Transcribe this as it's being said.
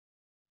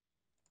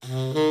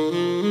Hello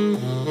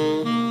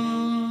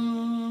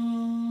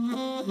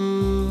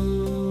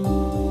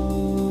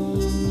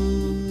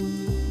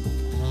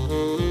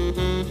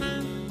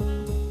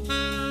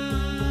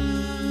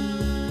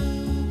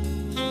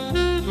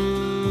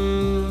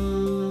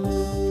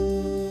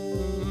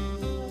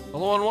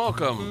and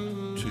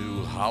welcome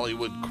to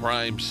Hollywood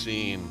Crime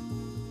Scene.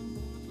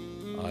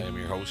 I am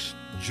your host,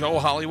 Joe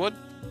Hollywood.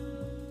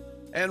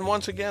 And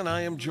once again,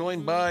 I am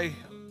joined by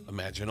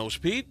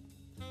Imaginos Pete.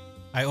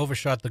 I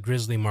overshot the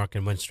Grizzly mark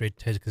and went straight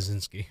to Ted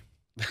Kaczynski.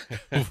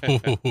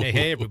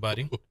 hey,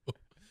 everybody.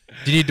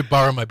 Do you need to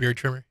borrow my beard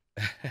trimmer?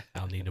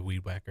 I'll need a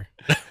weed whacker.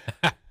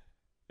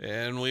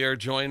 And we are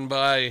joined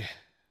by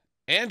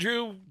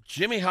Andrew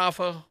Jimmy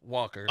Hoffa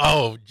Walker.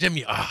 Oh,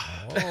 Jimmy.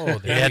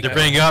 They had to go.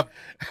 bring up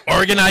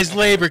organized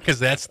labor because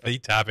that's the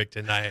topic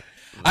tonight.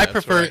 I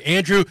prefer right.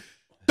 Andrew,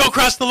 don't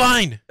cross the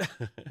line,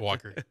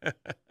 Walker.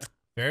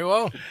 Very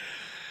well.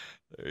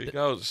 There you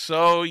go.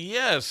 So,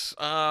 yes,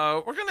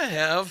 we're going to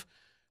have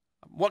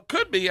what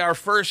could be our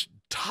first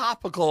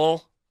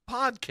topical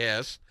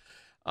podcast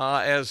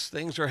as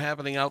things are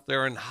happening out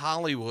there in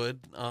Hollywood.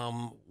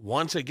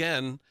 Once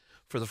again,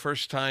 for the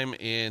first time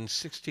in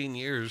 16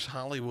 years,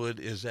 Hollywood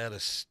is at a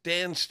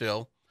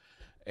standstill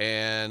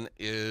and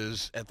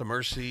is at the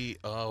mercy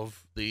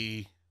of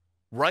the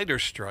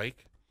writer's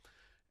strike.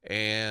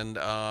 And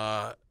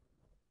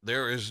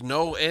there is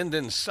no end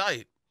in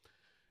sight.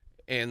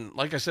 And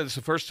like I said, it's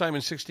the first time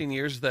in 16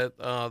 years that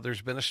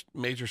there's been a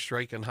major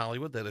strike in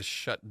Hollywood that has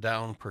shut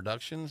down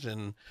productions.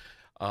 And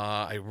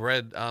I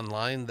read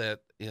online that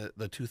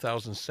the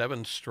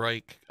 2007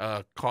 strike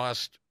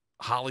cost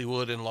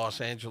Hollywood and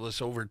Los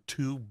Angeles over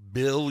 $2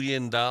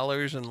 billion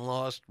in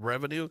lost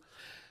revenue.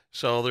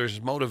 So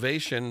there's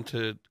motivation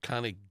to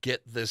kind of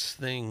get this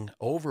thing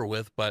over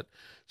with. But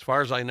as far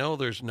as I know,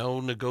 there's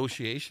no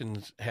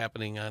negotiations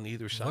happening on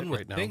either side One would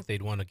right now. think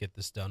they'd want to get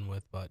this done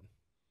with, but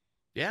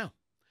Yeah.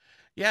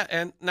 Yeah,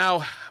 and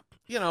now,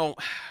 you know,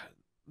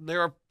 there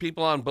are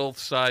people on both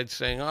sides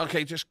saying,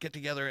 okay, just get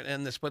together and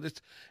end this. But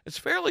it's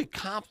fairly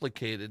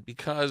complicated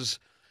because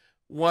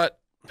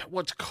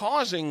what's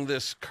causing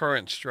this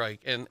current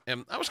strike, and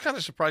I was kind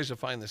of surprised to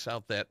find this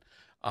out, that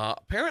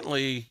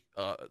apparently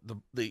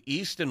the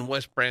East and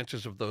West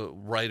branches of the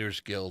Writers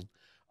Guild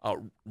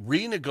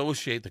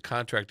renegotiate the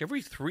contract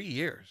every 3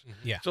 years.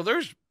 yeah. So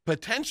there's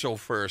potential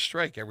for a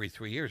strike every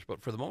 3 years,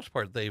 but for the most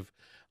part, they've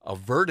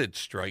averted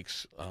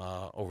strikes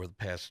over the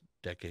past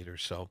decade or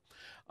so.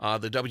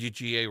 The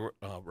WGA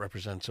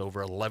represents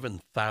over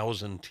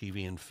 11,000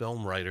 TV and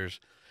film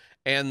writers.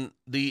 And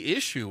the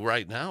issue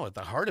right now at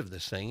the heart of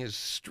this thing is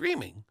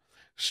streaming.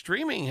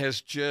 Streaming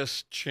has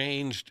just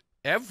changed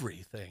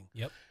everything.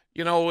 Yep.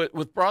 You know,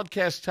 with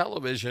broadcast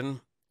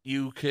television,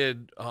 you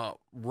could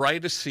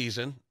write a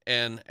season,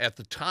 and at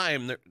the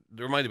time,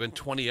 there might have been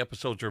 20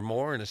 episodes or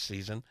more in a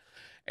season.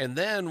 And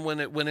then when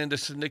it went into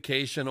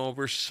syndication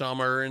over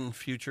summer and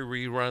future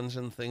reruns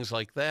and things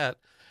like that,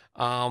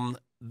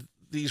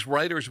 these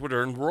writers would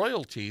earn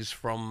royalties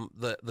from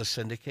the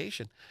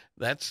syndication.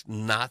 That's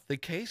not the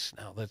case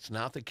now. That's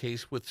not the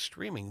case with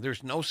streaming.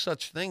 There's no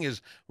such thing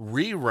as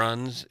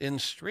reruns in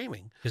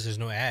streaming. Because there's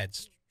no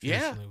ads.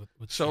 Yeah.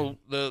 With So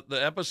the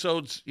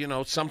episodes, you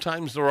know,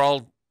 sometimes they're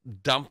all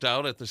dumped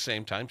out at the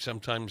same time.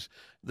 Sometimes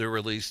they're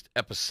released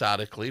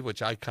episodically,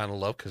 which I kind of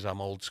love because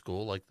I'm old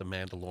school, like The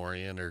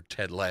Mandalorian or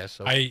Ted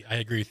Lasso. I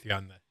agree with you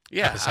on that.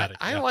 Yeah, episodic,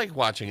 I like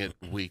watching it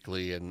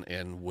weekly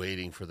and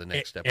waiting for the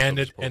next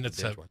episode. And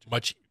it's a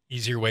much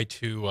easier way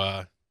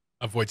to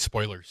avoid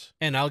spoilers.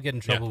 And I'll get in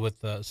trouble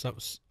with some.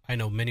 I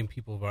know many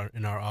people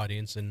in our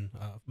audience and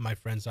my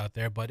friends out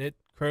there, but it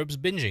curbs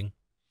binging,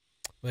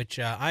 which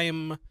I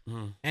am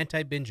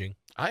anti-binging.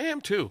 I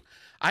am too.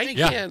 I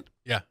can't.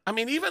 Yeah. I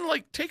mean, even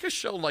like take a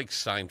show like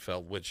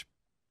Seinfeld, which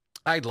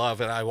I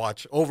love and I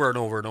watch over and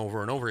over and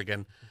over and over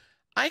again.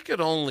 I could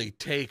only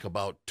take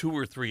about 2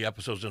 or 3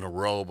 episodes in a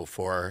row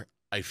before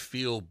I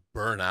feel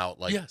burnout.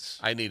 Like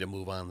I need to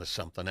move on to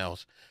something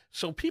else.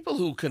 So people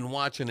who can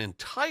watch an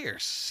entire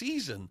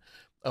season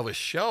of a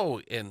show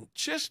in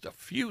just a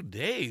few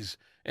days,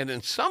 and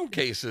in some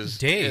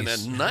cases in a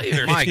night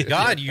or My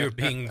God, you're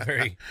being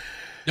very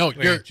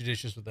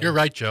judicious with that. You're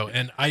right, Joe.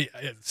 And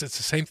it's the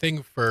same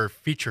thing for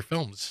feature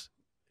films.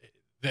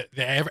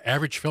 The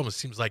average film, it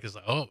seems like, is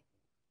like, going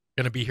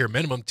to be here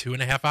minimum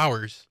 2.5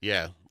 hours.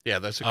 Yeah,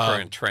 that's a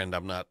current trend.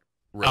 I'm not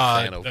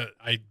a fan of.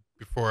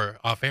 Before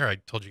off air, I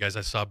told you guys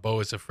I saw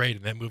Beau is Afraid,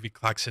 and that movie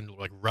clocks in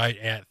like right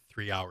at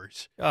 3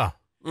 hours.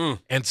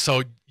 And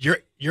so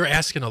you're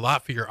asking a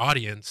lot for your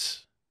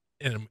audience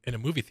in a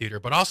movie theater,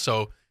 but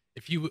also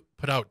if you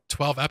put out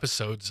 12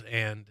 episodes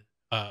and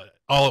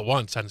all at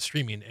once on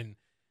streaming,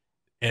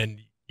 and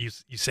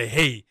you say,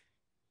 hey,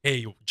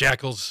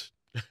 jackals,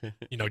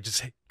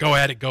 just go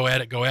at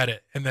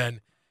it, and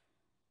then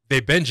they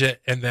binge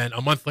it, and then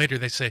a month later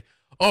they say,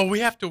 oh, we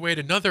have to wait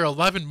another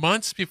 11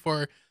 months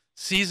before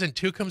season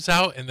 2 comes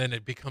out, and then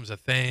it becomes a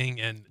thing,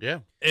 and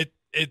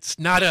it's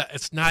not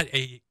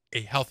a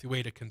healthy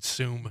way to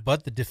consume.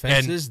 But the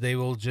defense is they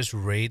will just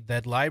raid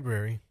that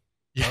library.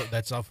 Oh,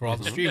 that's all for all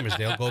the streamers.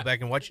 They'll go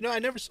back and watch. I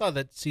never saw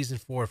that season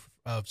 4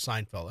 of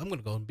Seinfeld. I'm going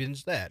to go and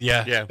binge that.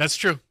 Yeah, that's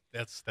true.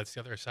 That's the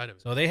other side of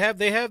it. So they have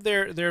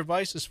their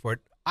vices for it.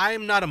 I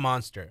am not a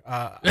monster.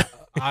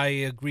 I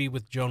agree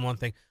with Joan one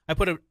thing.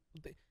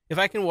 If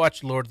I can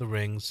watch Lord of the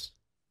Rings,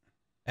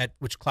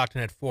 which clocked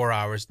in at 4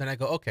 hours, then I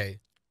go, okay,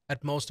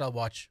 at most I'll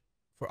watch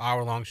for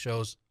hour-long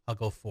shows, I'll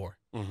go 4.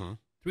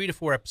 3 to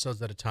 4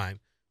 episodes at a time,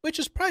 which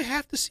is probably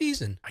half the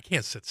season. I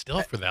can't sit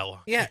still for that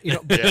long. Yeah,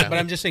 but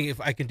I'm just saying if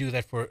I can do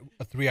that for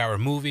a 3-hour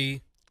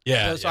movie.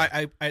 Yeah. So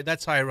I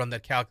that's how I run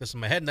that calculus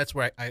in my head, and that's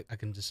where I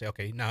can just say,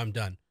 okay, now I'm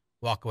done.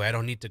 Walk away. I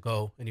don't need to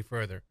go any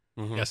further.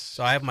 Yes.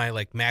 So I have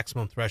my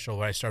maximum threshold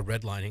where I start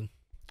redlining.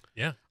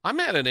 Yeah. I'm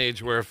at an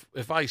age where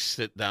if I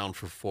sit down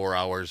for 4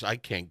 hours, I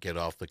can't get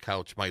off the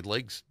couch. My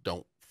legs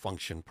don't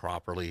function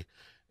properly.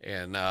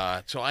 And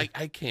so I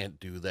can't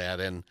do that.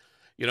 And,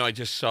 I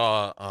just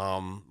saw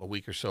a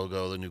week or so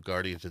ago the new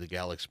Guardians of the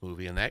Galaxy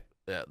movie, and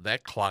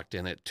that clocked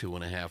in at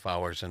 2.5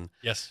 hours. And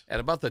yes, at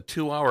about the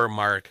 2 hour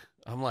mark,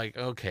 I'm like,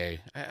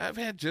 okay, I've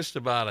had just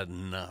about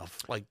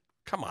enough. Like,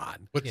 come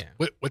on.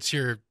 What's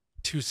your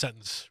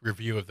 2-sentence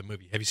review of the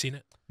movie? Have you seen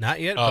it? Not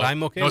yet, but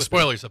I'm okay. No with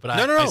spoilers, it. But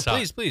no,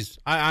 please.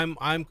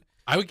 I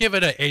would give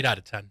it an 8 out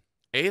of 10.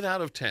 8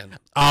 out of 10.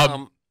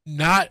 I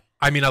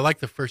like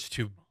the first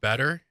 2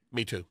 better.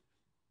 Me too.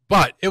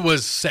 But it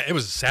was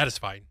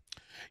satisfying.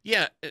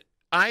 Yeah,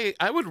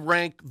 I would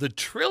rank the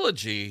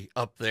trilogy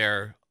up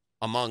there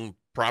among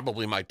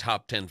probably my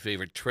top 10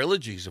 favorite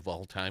trilogies of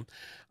all time.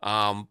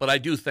 But I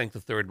do think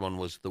the third one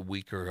was the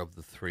weaker of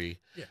the 3.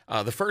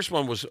 Yeah. The first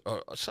one was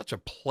such a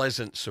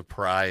pleasant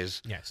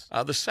surprise. Yes.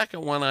 The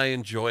second one I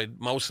enjoyed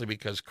mostly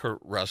because Kurt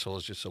Russell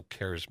is just so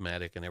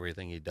charismatic in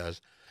everything he does.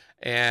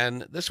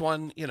 And this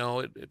one,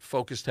 it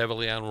focused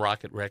heavily on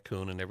Rocket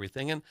Raccoon and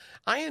everything. And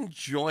I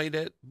enjoyed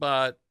it,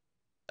 but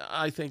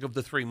I think of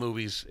the 3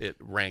 movies, it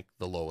ranked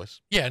the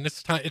lowest. Yeah, and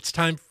it's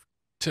time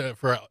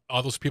for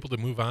all those people to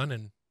move on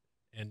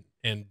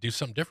and do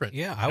something different.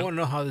 Yeah, I want to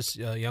know how this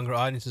younger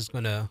audience is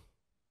going to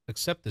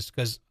accept this,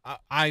 because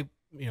I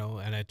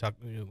and I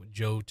talked with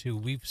Joe too.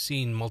 We've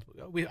seen multiple.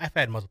 I've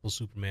had multiple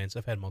Supermans.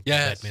 I've had multiple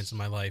Batmans in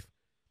my life.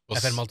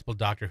 I've had multiple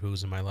Doctor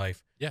Who's in my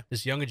life. Yeah,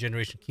 this younger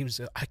generation keeps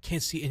saying, I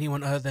can't see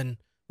anyone other than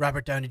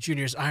Robert Downey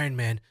Jr. as Iron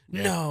Man.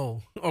 Yeah.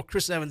 No, or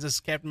Chris Evans as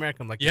Captain America.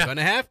 I'm like, you're going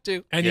to have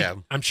to.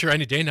 And I'm sure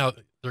any day now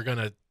they're going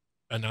to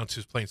announce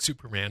who's playing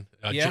Superman.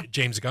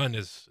 James Gunn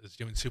is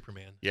doing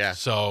Superman. Yeah,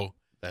 so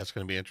that's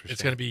going to be interesting.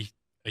 It's going to be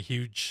a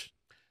huge,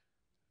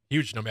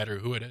 no matter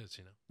who it is,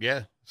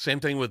 Yeah, same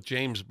thing with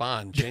James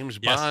Bond. James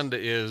Bond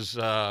is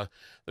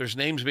there's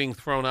names being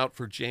thrown out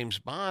for James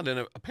Bond,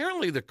 and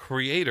apparently the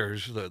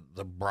creators,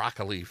 the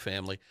Broccoli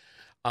family,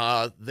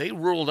 they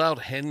ruled out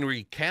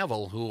Henry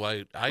Cavill, who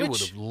I would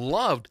have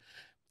loved,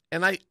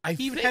 and I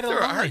think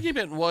their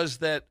argument was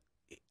that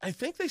I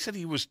think they said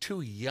he was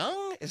too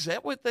young. Is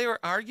that what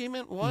their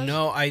argument was?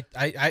 No,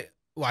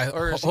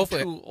 or is hopefully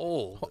he too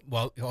old?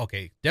 Well,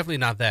 okay, definitely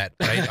not that.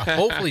 But I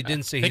hopefully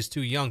didn't say he's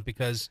too young,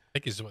 because I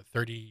think he's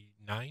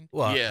 39.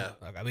 Well, yeah.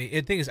 I mean,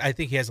 the thing is, I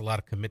think he has a lot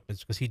of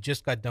commitments, because he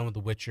just got done with The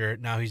Witcher.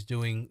 Now he's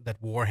doing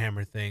that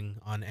Warhammer thing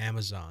on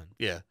Amazon.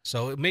 Yeah.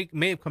 So it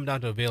may have come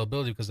down to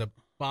availability, because a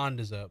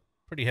Bond is a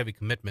pretty heavy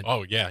commitment.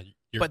 Oh yeah.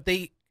 But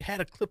they had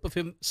a clip of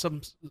him.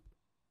 Some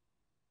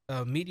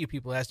media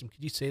people asked him,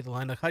 "Could you say the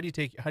line like, how do you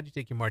take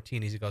your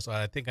martinis?" He goes,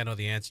 "I think I know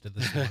the answer to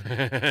this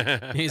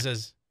one." He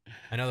says,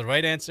 "I know the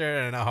right answer,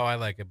 and I know how I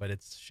like it, but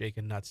it's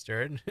shaken, not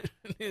stirred."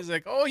 He's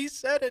like, "Oh, he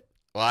said it."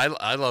 Well,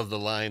 I love the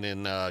line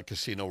in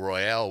Casino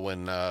Royale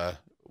when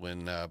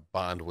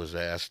Bond was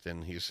asked,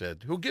 and he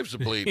said, "Who gives a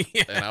bleep?"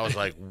 Yeah. And I was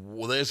like,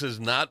 well, "This is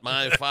not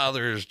my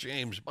father's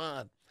James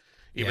Bond."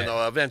 Even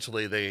though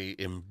eventually they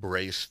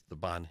embraced the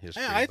Bond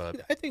history. Yeah,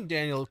 I think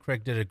Daniel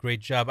Craig did a great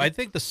job. I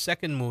think the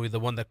second movie, the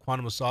one that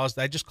Quantum of Solace,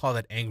 I just call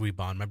that Angry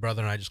Bond. My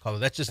brother and I just call it.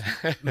 That's just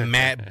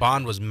mad.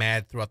 Bond was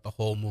mad throughout the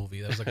whole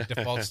movie. That was like a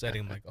default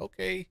setting. I'm like,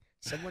 okay,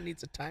 someone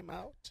needs a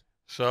timeout.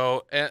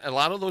 So a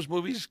lot of those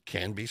movies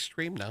can be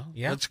streamed now.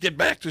 Yeah. Let's get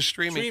back to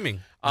streaming.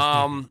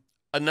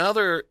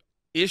 Another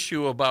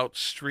issue about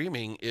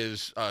streaming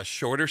is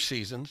shorter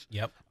seasons.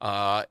 Yep.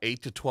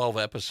 8 to 12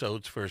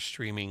 episodes for a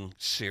streaming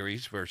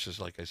series versus,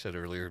 like I said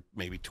earlier,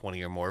 maybe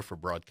 20 or more for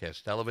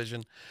broadcast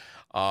television.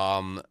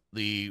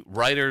 The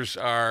writers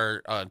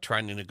are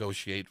trying to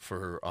negotiate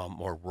for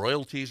more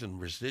royalties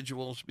and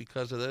residuals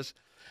because of this.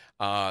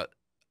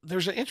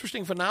 There's an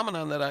interesting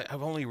phenomenon that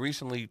I've only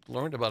recently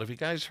learned about. Have you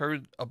guys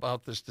heard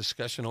about this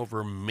discussion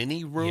over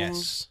mini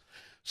rooms? Yes.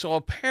 So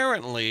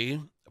apparently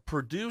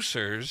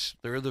producers,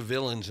 they're the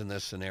villains in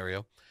this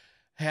scenario,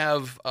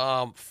 have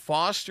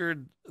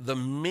fostered the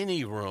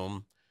mini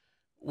room,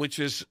 which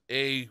is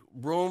a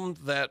room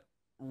that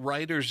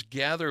writers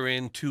gather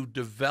in to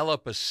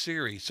develop a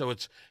series. So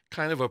it's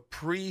kind of a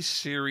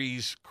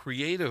pre-series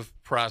creative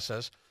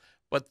process,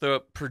 but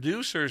the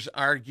producers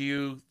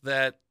argue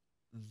that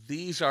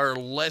these are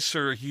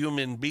lesser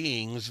human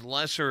beings,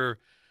 lesser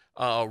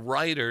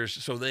writers,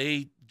 so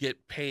they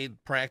get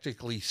paid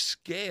practically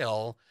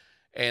scale,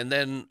 and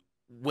then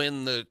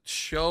when the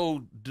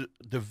show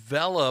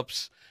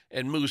develops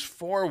and moves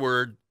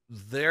forward,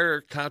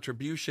 their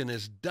contribution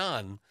is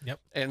done. Yep.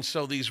 And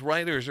so these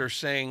writers are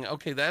saying,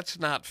 okay, that's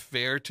not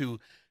fair to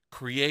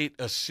create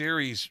a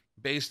series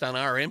based on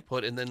our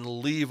input and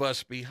then leave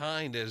us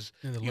behind as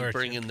you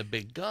bring in the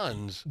big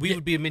guns. We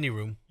would be a mini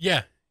room.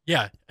 Yeah,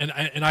 yeah. And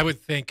I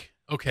would think,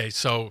 okay,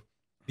 so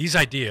these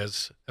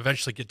ideas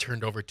eventually get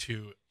turned over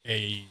to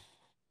a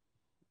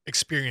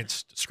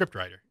experienced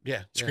scriptwriter,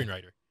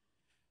 screenwriter.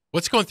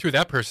 What's going through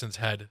that person's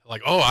head?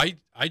 Like, oh,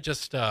 I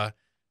just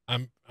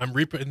I'm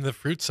reaping the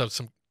fruits of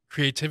some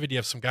creativity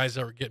of some guys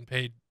that were getting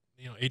paid,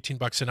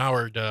 $18 an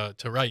hour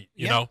to write.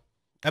 You know,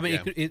 I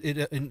mean,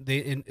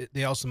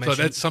 they also mentioned.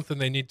 So that's something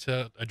they need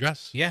to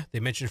address. Yeah, they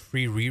mentioned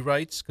free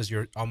rewrites because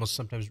you're almost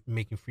sometimes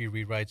making free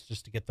rewrites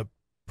just to get the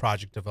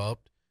project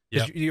developed.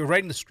 Yeah, you're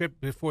writing the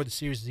script before the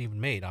series is even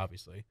made,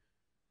 obviously.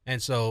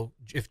 And so,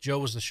 if Joe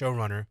was the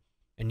showrunner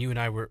and you and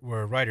I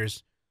were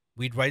writers,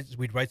 we'd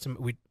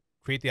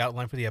create the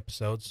outline for the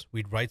episodes.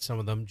 We'd write some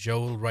of them. Joe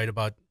will write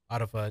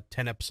out of a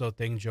 10-episode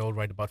thing. Joe will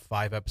write about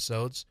 5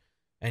 episodes,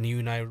 and you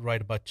and I would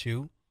write about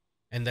 2.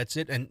 And that's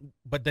it.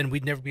 But then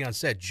we'd never be on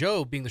set.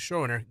 Joe, being the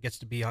showrunner, gets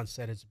to be on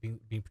set as being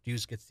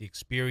produced, gets the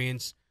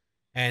experience.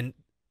 And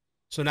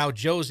so now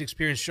Joe's the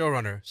experienced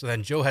showrunner. So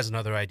then Joe has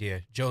another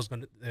idea. Joe's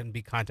going to then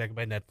be contacted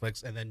by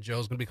Netflix, and then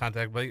Joe's going to be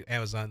contacted by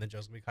Amazon, and then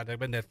Joe's going to be contacted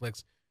by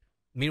Netflix.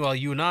 Meanwhile,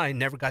 you and I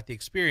never got the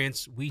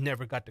experience. We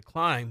never got to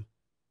climb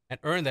and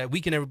earn that.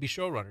 We can never be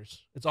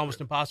showrunners. It's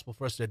almost impossible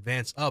for us to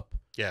advance up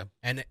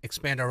and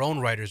expand our own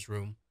writer's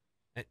room.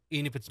 And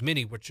even if it's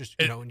mini, we're just,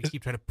 and you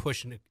keep trying to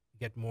push and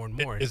get more and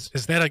more. Is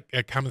that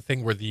a common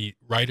thing where the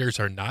writers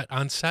are not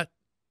on set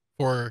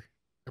for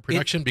a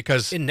production?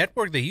 Because in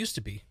network they used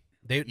to be.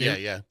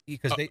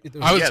 Because they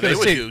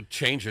would do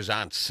changes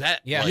on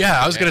set. Yeah,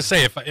 I was going to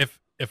say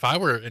if I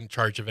were in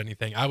charge of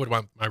anything, I would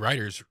want my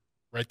writers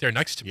right there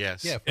next to me.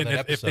 Yes. Yeah.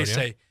 And if they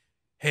say,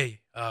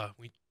 "Hey,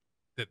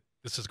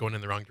 this is going in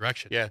the wrong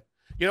direction." Yeah.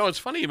 It's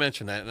funny you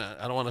mentioned that. And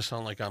I don't want to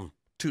sound like I'm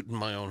tooting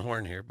my own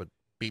horn here, but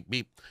beep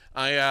beep.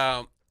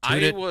 I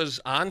was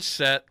on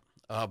set.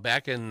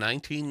 Back in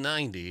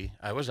 1990,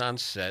 I was on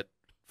set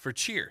for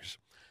Cheers,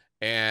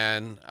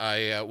 and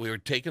we were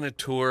taking a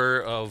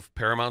tour of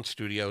Paramount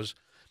Studios,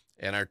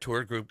 and our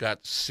tour group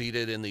got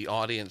seated in the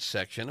audience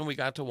section, and we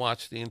got to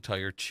watch the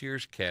entire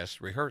Cheers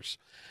cast rehearse.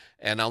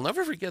 And I'll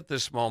never forget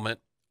this moment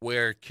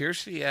where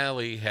Kirstie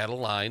Alley had a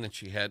line,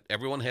 and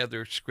everyone had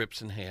their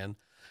scripts in hand,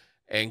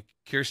 and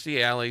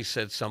Kirstie Alley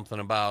said something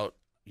about,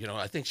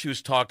 I think she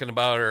was talking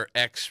about her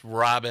ex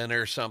Robin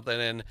or something,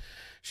 and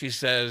she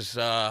says,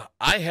 I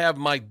have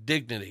my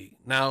dignity.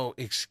 Now,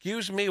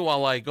 excuse me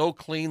while I go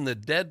clean the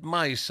dead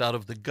mice out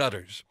of the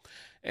gutters.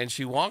 And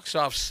she walks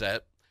off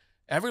set.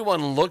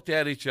 Everyone looked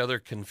at each other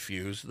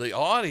confused. The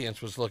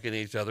audience was looking at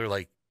each other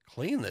like,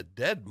 clean the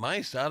dead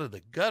mice out of the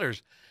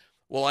gutters.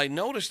 Well, I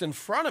noticed in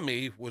front of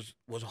me was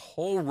a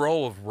whole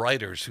row of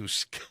writers who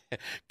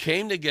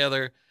came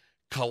together,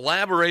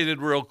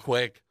 collaborated real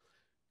quick,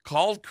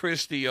 called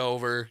Kirstie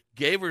over,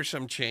 gave her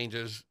some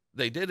changes.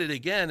 They did it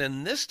again,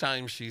 and this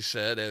time she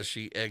said, as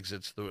she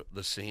exits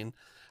the scene,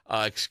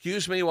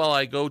 excuse me while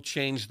I go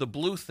change the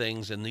blue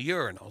things in the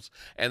urinals.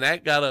 And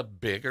that got a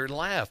bigger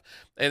laugh.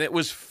 And it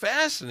was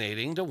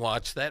fascinating to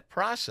watch that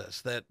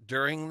process, that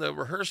during the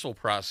rehearsal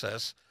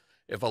process,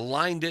 if a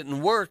line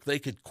didn't work, they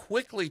could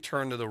quickly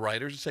turn to the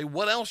writers and say,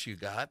 what else you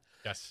got?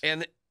 Yes.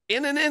 And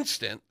in an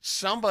instant,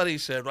 somebody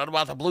said, what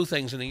about the blue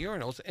things in the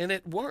urinals? And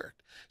it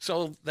worked.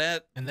 So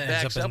that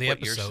backs up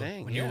what you're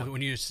saying.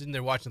 When you're sitting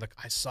there watching, like,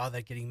 I saw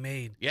that getting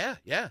made. Yeah.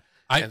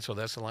 And so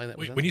that's the line that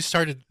was when you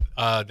started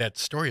that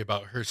story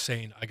about her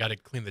saying, I got to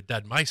clean the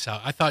dead mice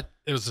out, I thought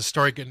it was a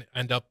story going to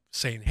end up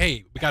saying,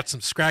 hey, we got some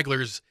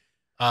scragglers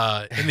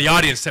in the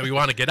audience that we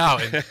want to get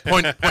out, and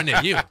pointing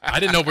at you. I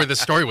didn't know where the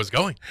story was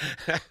going.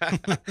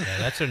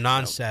 That's her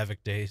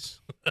non-Savick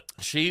days.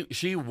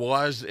 She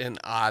was an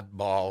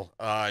oddball.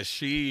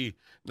 She,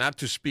 not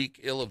to speak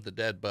ill of the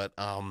dead, but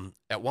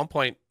at one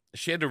point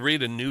she had to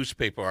read a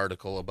newspaper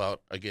article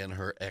about, again,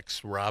 her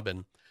ex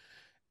Robin,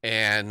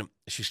 and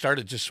she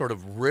started just sort of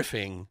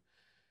riffing,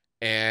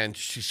 and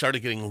she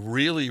started getting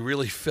really,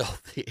 really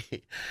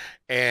filthy.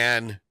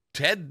 And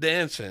Ted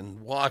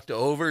Danson walked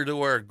over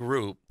to our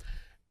group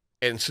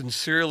and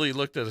sincerely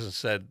looked at us and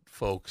said,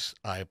 folks,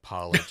 I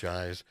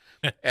apologize.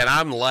 And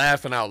I'm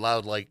laughing out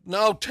loud like,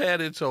 no, Ted,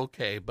 it's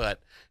okay.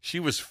 But she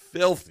was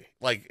filthy,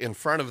 like in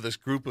front of this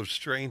group of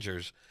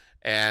strangers.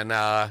 And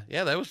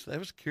that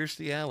was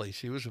Kirstie Alley.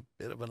 She was a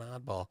bit of an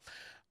oddball.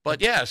 But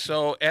yeah,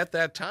 so at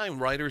that time,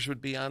 writers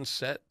would be on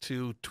set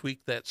to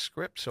tweak that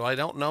script. So I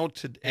don't know.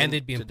 And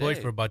they'd be employed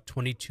for about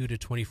 22 to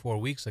 24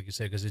 weeks, like you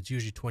said, because it's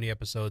usually 20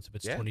 episodes. If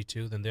it's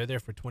 22, then they're there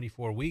for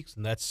 24 weeks.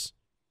 And that's,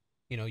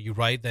 you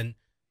write, then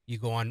you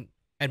go on.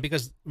 And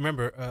because,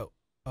 remember,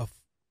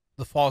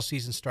 the fall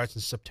season starts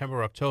in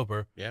September,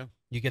 October. Yeah.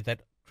 You get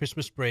that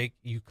Christmas break.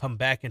 You come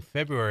back in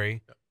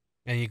February,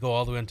 and you go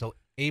all the way until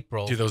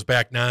April. Do those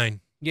back 9.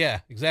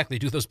 Yeah, exactly.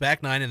 Do those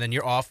back 9, and then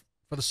you're off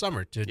for the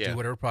summer to do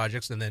whatever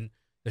projects, and then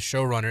the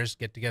showrunners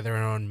get together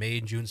around May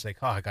and June. It's like,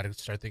 oh, I got to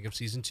start thinking of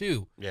season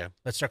 2. Yeah.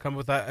 Let's start coming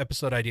with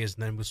episode ideas,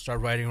 and then we'll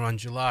start writing around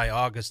July,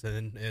 August,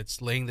 and then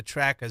it's laying the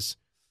track as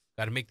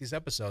got to make these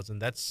episodes,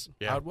 and that's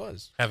how it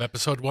was. Have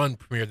episode 1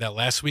 premiered that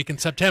last week in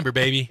September,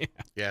 baby.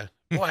 Yeah.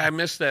 Boy, I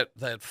miss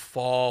that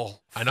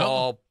fall. I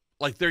know.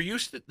 Like they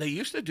used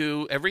to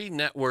do, every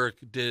network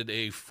did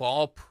a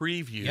fall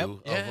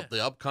preview of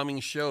the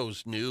upcoming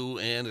shows, new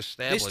and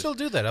established. They still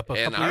do that up a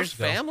couple years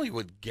ago. And our family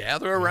would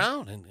gather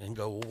around and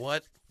go,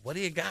 what do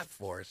you got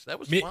for us? That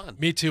was fun.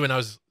 Me too, when I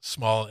was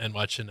small and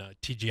watching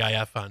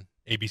TGIF on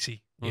ABC.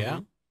 Yeah. Mm-hmm.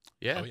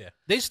 Yeah. Oh, yeah.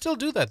 They still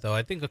do that, though.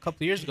 I think a couple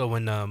of years ago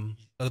when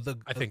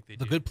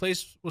the Good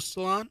Place was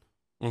still on,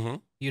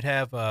 you'd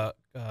have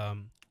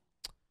I'm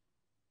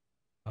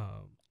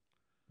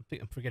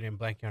forgetting, I'm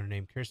blanking on her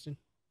name, Kristen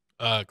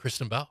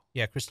Bell.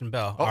 Yeah, Kristen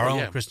Bell. Oh, Our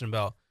yeah. own Kristen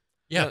Bell.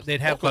 Yeah,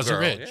 they'd have Pleasant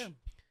girl, Ridge. yeah.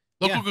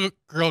 Local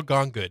girl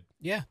gone good.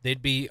 Yeah,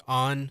 they'd be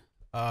on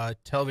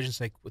television.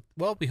 It's like,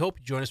 well, we hope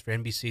you join us for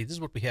NBC. This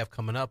is what we have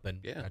coming up, and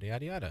yada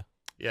yada yada.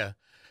 Yeah.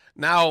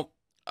 Now,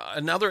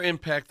 another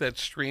impact that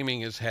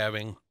streaming is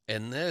having,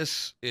 and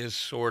this is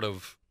sort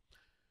of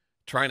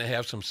trying to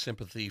have some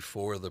sympathy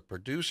for the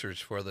producers,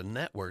 for the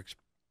networks,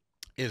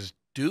 is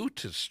due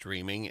to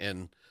streaming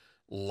and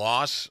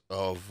loss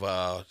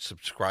of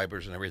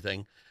subscribers and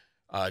everything.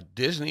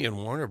 Disney and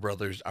Warner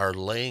Brothers are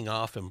laying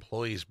off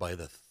employees by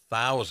the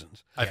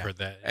thousands. I've heard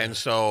that. Yeah. And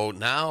so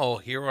now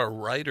here are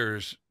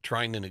writers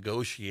trying to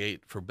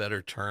negotiate for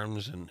better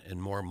terms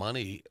and more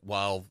money,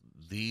 while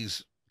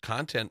these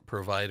content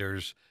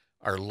providers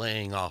are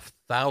laying off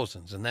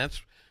thousands. And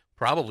that's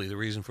probably the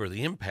reason for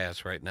the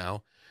impasse right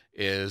now,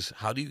 is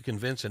how do you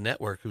convince a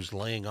network who's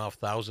laying off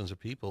thousands of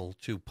people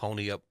to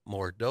pony up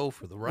more dough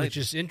for the writers? Which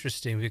is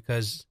interesting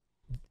because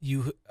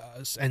you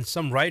and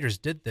some writers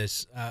did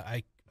this.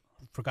 I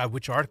forgot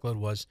which article it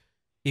was.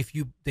 If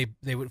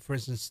they would, for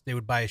instance, they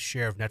would buy a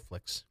share of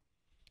Netflix,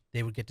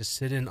 they would get to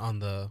sit in on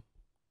the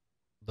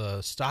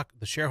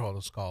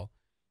shareholders call.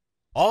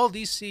 All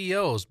these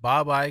CEOs,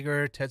 Bob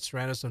Iger, Ted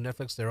Sarandos of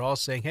Netflix, they're all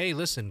saying, "Hey,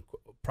 listen,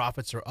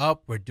 profits are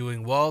up. We're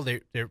doing well.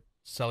 They're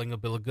selling a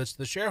bill of goods to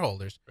the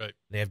shareholders. Right.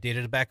 They have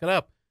data to back it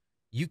up.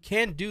 You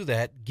can't do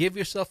that. Give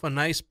yourself a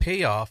nice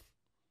payoff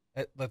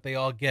that they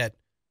all get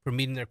for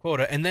meeting their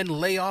quota, and then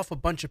lay off a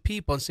bunch of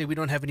people and say we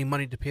don't have any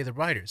money to pay the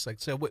writers. Like,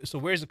 so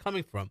where's it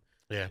coming from?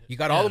 Yeah, you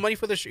got all the money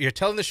for this. You're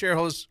telling the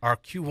shareholders our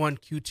Q1,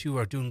 Q2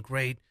 are doing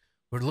great.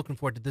 We're looking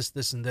forward to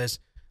this, and this.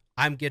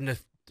 I'm getting a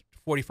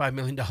 $45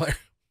 million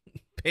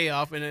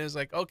payoff, and it's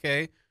like,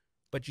 okay,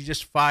 but you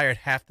just fired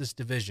half this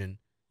division,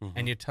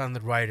 and you're telling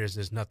the writers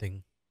there's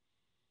nothing.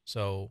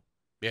 So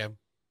yeah.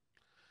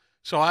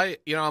 So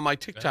on my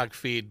TikTok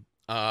feed,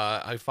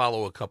 I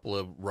follow a couple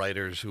of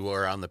writers who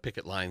are on the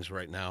picket lines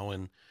right now,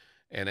 and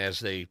as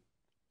they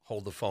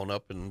hold the phone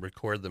up and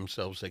record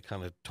themselves, they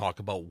kind of talk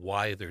about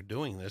why they're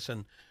doing this.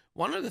 And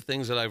one of the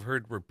things that I've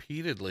heard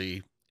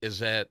repeatedly is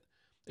that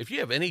if you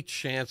have any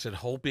chance at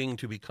hoping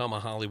to become a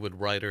Hollywood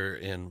writer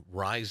and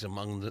rise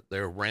among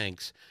their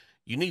ranks,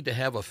 you need to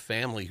have a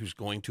family who's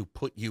going to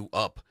put you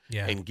up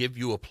and give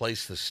you a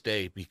place to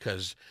stay,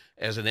 because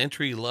as an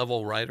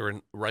entry-level writer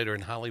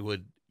in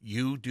Hollywood,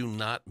 you do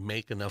not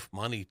make enough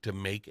money to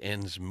make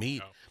ends meet.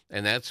 No,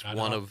 and that's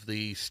one of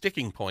the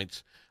sticking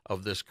points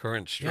of this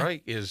current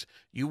strike is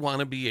you want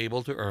to be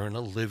able to earn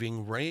a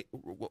living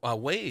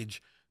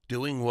wage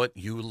doing what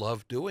you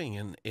love doing.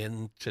 And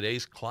in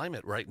today's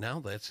climate right now,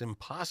 that's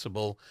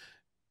impossible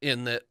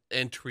in the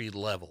entry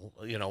level.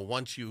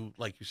 Once you,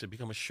 like you said,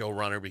 become a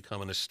showrunner,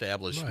 become an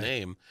established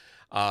name,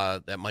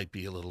 that might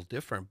be a little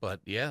different.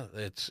 But yeah,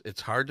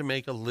 it's hard to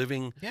make a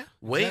living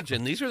wage. Exactly.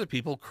 And these are the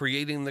people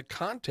creating the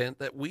content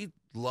that we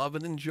love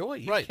and enjoy.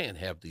 You can't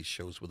have these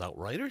shows without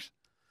writers.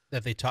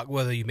 That they talk,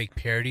 whether you make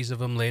parodies of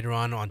them later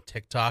on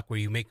TikTok, where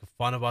you make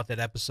fun about that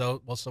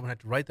episode. Well, someone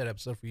had to write that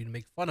episode for you to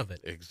make fun of it.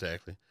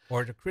 Exactly.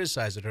 Or to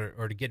criticize it,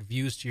 or to get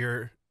views to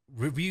your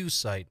review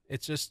site.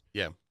 It's just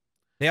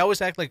they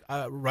always act like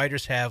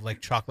writers have like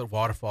chocolate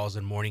waterfalls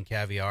and morning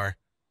caviar,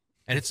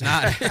 and it's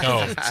not. No,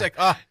 it's like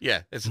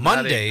it's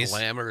Mondays. Not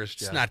a glamorous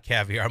job. It's not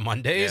caviar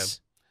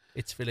Mondays. Yeah.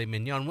 It's filet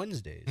mignon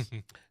Wednesdays.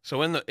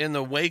 So in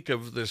the wake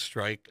of this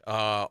strike,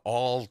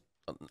 all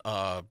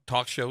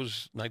talk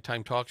shows,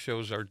 nighttime talk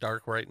shows, are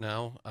dark right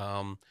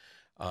now.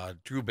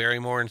 Drew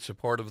Barrymore, in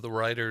support of the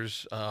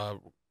writers,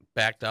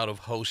 backed out of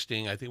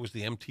hosting. I think it was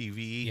the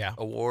MTV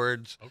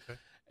Awards. Okay.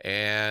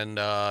 And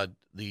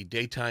the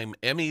daytime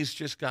Emmys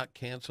just got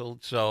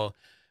canceled. So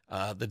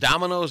the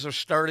dominoes are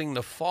starting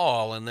to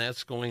fall, and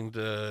that's going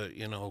to,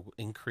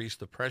 increase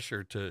the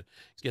pressure to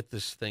get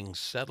this thing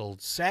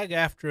settled.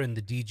 SAG-AFTRA and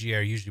the DGA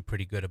are usually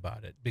pretty good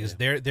about it, because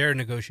their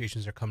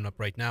negotiations are coming up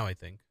right now, I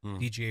think.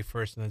 DGA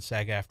first and then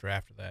SAG-AFTRA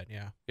after that,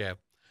 Yeah.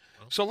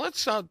 So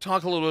let's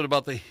talk a little bit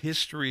about the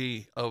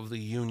history of the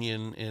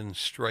union and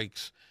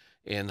strikes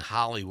in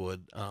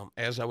Hollywood.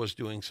 As I was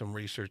doing some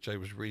research, I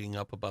was reading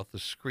up about the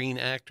Screen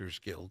Actors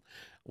Guild.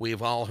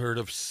 We've all heard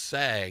of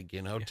SAG,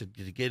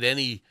 to get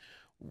any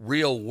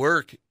real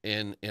work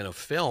in a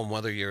film,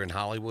 whether you're in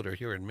Hollywood or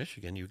here in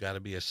Michigan, you've got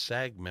to be a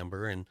SAG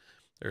member. And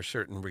there are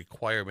certain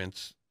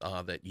requirements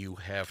that you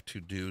have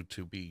to do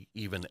to be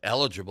even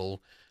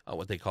eligible,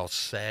 what they call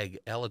SAG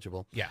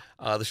eligible. Yeah.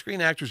 The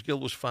Screen Actors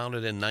Guild was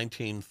founded in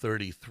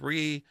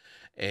 1933,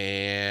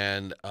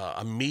 and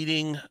a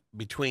meeting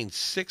between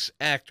 6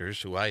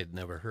 actors, who I had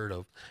never heard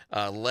of,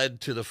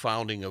 led to the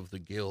founding of the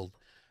guild.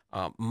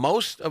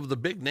 Most of the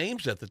big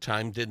names at the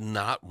time did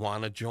not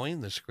want to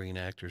join the Screen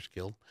Actors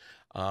Guild.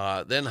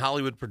 Then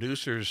Hollywood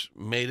producers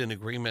made an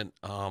agreement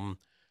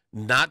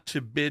not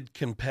to bid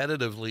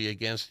competitively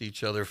against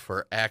each other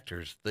for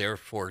actors,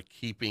 therefore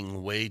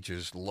keeping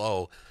wages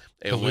low.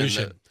 And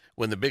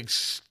when the big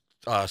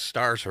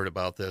stars heard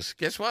about this,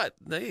 guess what?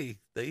 They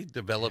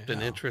developed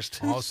an interest.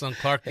 All of a sudden,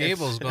 Clark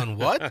Gable's going,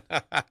 what?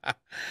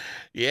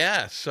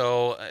 Yeah,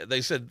 so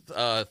they said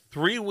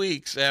 3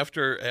 weeks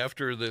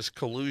after this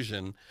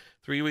collusion,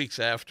 3 weeks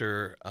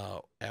after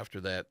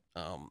that,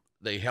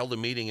 they held a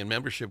meeting, and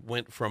membership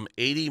went from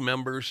 80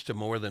 members to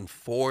more than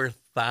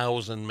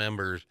 4,000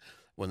 members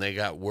when they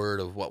got word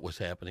of what was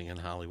happening in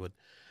Hollywood.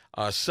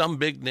 Some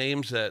big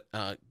names that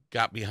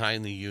got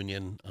behind the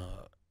union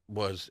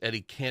was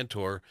Eddie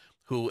Cantor,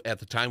 who at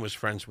the time was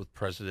friends with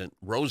President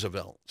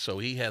Roosevelt. So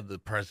he had the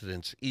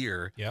president's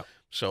ear. Yep.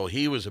 So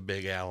he was a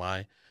big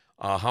ally.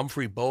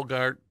 Humphrey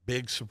Bogart,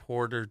 big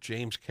supporter.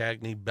 James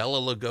Cagney, Bela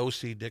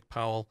Lugosi, Dick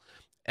Powell,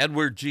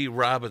 Edward G.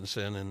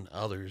 Robinson, and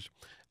others.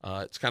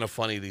 It's kind of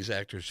funny, these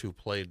actors who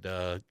played,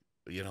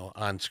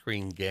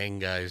 on-screen gang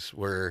guys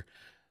were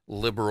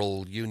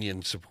liberal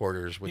union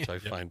supporters, which I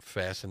find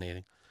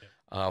fascinating.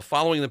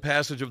 Following the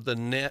passage of the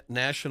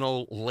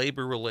National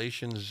Labor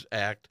Relations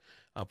Act,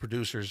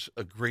 producers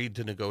agreed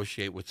to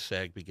negotiate with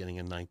SAG beginning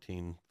in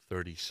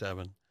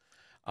 1937.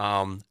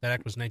 That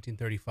act was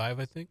 1935,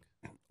 I think.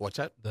 What's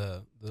that?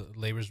 The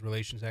Labor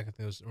Relations Act, I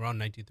think it was around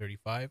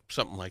 1935.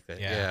 Something like that,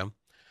 yeah.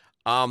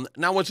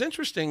 Now, what's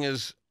interesting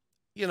is,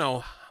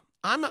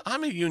 I'm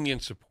a union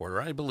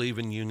supporter. I believe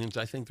in unions.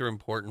 I think they're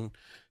important,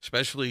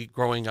 especially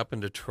growing up in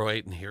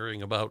Detroit and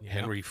hearing about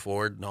Henry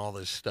Ford and all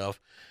this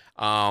stuff.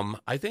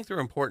 I think they're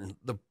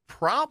important. The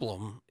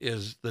problem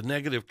is the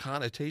negative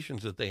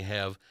connotations that they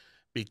have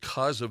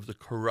because of the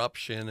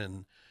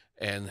corruption,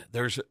 and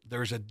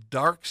there's a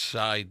dark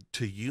side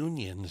to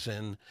unions,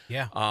 and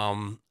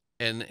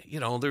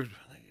they're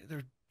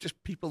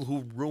just people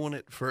who ruin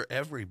it for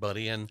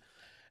everybody.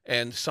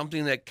 And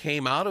something that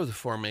came out of the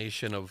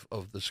formation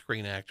of the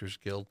Screen Actors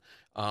Guild,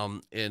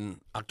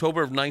 in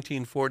October of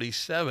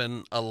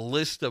 1947, a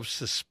list of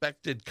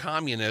suspected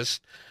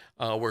communists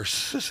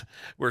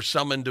were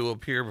summoned to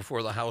appear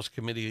before the House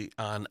Committee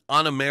on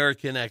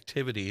Un-American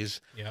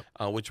Activities,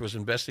 which was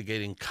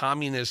investigating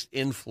communist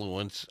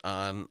influence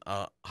on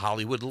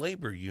Hollywood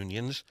labor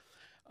unions.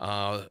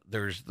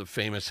 There's the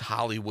famous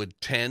Hollywood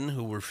 10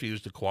 who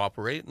refused to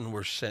cooperate and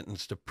were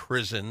sentenced to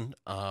prison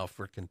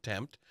for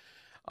contempt.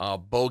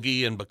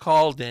 Bogey and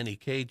Bacall, Danny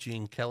Kaye,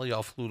 Gene Kelly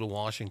all flew to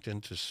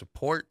Washington to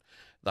support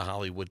the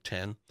Hollywood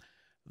 10.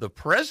 The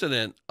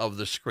president of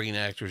the Screen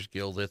Actors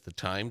Guild at the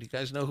time, do you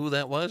guys know who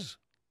that was?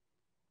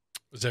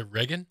 Was that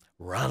Reagan?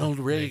 Ronald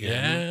Reagan.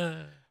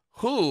 Yeah.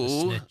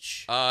 Who,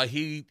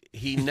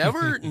 he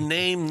never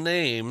named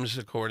names,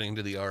 according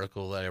to the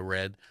article that I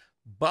read,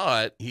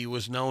 but he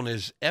was known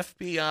as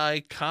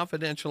FBI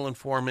confidential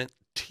informant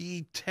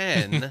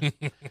T10.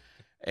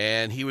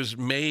 And he was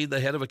made the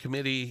head of a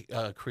committee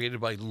created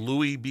by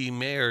Louis B.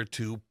 Mayer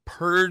to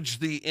purge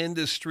the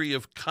industry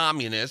of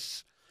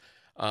communists.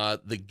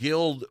 The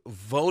guild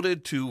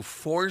voted to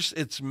force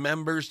its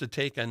members to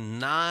take a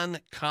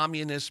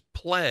non-communist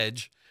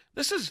pledge.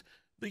 This is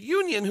the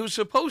union who's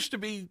supposed to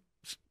be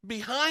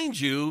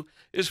behind you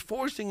is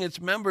forcing its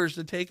members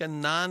to take a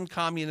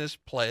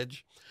non-communist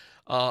pledge.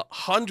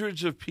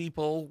 Hundreds of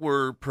people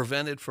were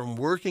prevented from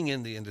working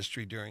in the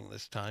industry during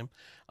this time,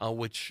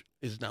 which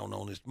is now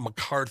known as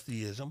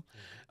McCarthyism.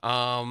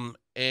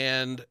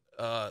 And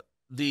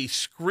the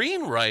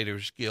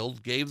Screenwriters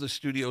Guild gave the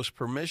studios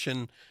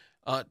permission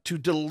to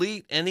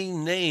delete any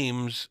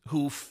names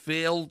who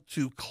failed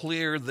to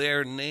clear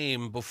their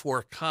name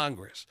before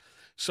Congress.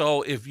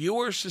 So if you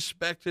were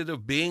suspected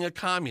of being a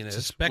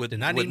communist with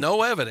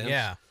no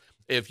evidence,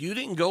 if you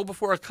didn't go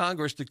before a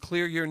Congress to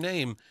clear your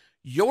name,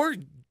 your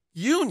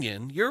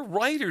union, your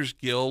Writers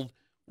Guild,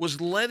 was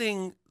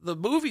letting the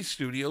movie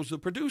studios, the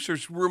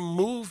producers,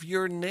 remove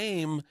your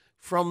name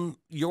from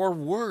your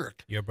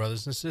work. Your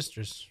brothers and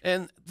sisters.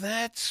 And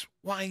that's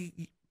why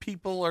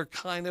people are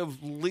kind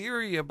of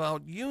leery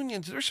about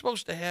unions. They're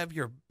supposed to have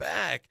your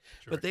back,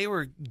 but they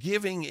were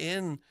giving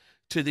in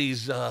to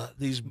these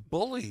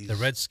bullies. The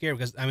Red Scare,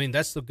 because, I mean,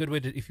 that's the good way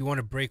to, if you want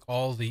to break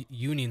all the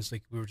unions,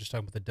 like we were just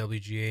talking about the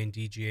WGA and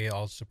DGA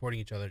all supporting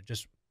each other,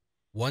 just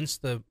once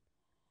the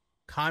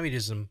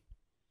communism,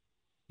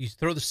 you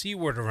throw the C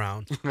word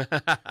around,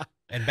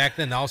 and back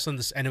then, all of a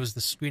sudden, and it was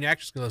the Screen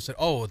Actors Guild that said,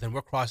 oh, then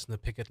we're crossing the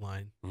picket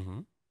line. Mm-hmm.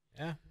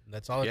 Yeah,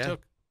 that's all it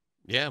took.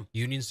 Yeah.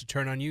 Unions to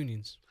turn on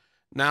unions.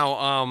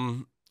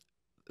 Now,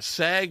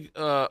 SAG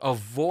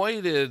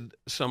avoided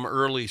some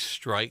early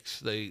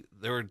strikes.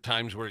 There were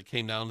times where it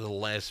came down to the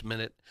last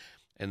minute,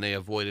 and they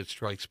avoided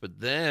strikes. But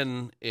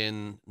then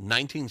in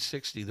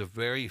 1960, the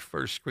very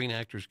first Screen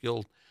Actors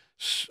Guild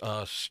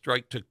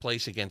strike took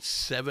place against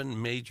 7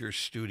 major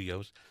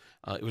studios.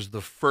 It was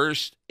the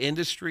first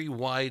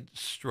industry-wide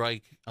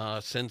strike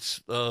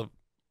since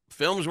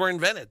films were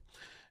invented.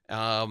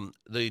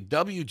 The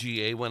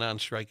WGA went on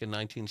strike in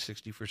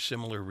 1960 for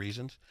similar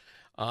reasons.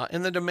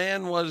 And the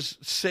demand was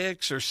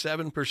 6 or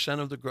 7%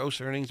 of the gross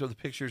earnings of the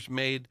pictures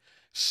made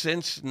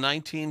since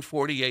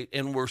 1948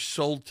 and were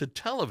sold to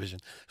television.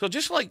 So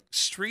just like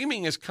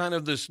streaming is kind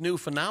of this new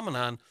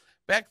phenomenon,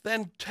 back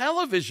then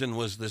television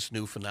was this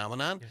new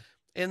phenomenon. Yeah.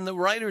 And the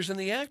writers and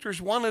the actors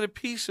wanted a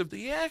piece of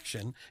the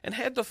action and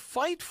had to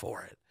fight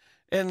for it.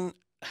 And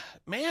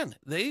man,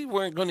 they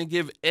weren't going to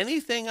give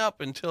anything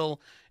up until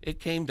it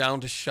came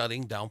down to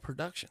shutting down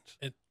productions.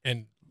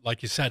 And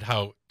like you said,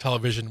 how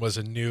television was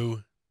a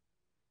new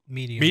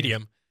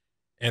medium,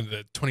 and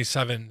the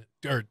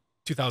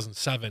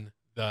 2007,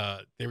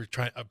 they were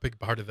trying, a big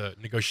part of the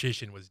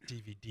negotiation was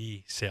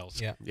DVD sales.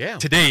 Yeah.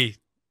 Today,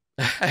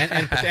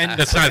 and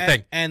that's not a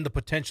thing. And the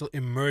potential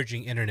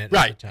emerging internet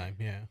right. at the time.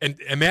 Yeah. And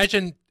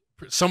imagine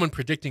someone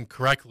predicting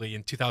correctly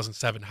in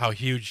 2007 how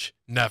huge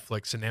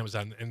Netflix and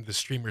Amazon and the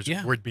streamers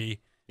would be.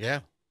 Yeah.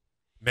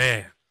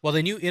 Man. Well,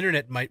 they knew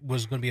internet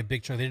was going to be a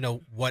big chunk. They didn't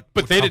know what.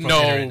 But they didn't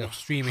know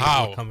streaming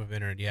how would come of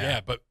internet. Yeah.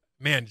 Yeah, but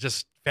man,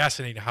 just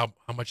fascinating how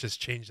much has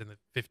changed in the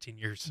 15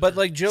 years. But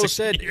like Joe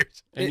said,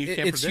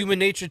 it's human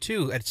nature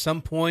too. At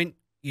some point,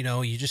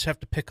 you just have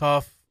to pick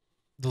off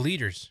the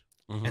leaders.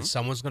 Mm-hmm. And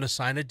someone's going to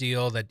sign a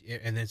deal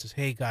and then says,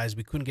 "Hey guys,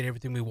 we couldn't get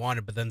everything we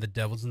wanted, but then the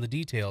devil's in the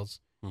details."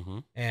 Mm-hmm.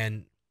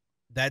 And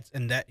that's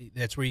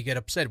where you get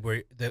upset,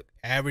 where the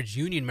average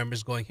union member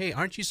is going, "Hey,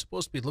 aren't you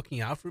supposed to be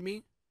looking out for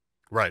me?"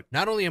 Right.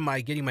 Not only am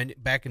I getting my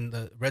back in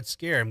the Red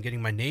Scare, I'm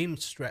getting my name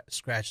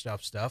scratched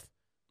off stuff,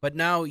 but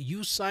now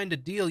you signed a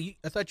deal.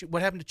 I thought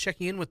what happened to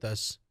checking in with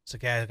us? It's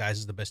like, "Yeah, guys, this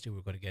is the best deal we're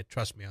going to get.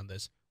 Trust me on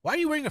this." Why are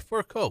you wearing a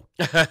fur coat?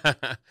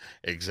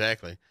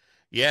 Exactly.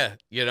 Yeah,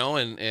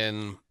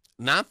 and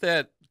not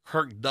that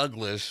Kirk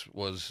Douglas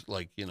was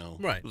like,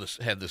 right.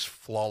 had this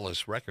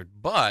flawless record,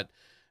 but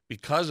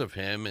because of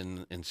him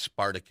and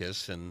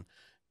Spartacus and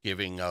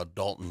giving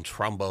Dalton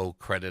Trumbo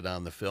credit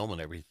on the film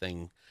and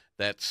everything,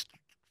 that's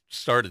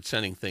started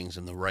sending things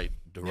in the right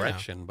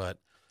direction. Yeah. But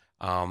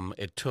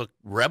it took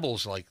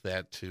rebels like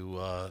that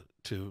to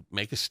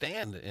make a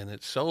stand, and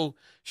it's so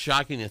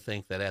shocking to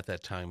think that at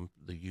that time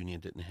the union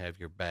didn't have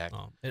your back.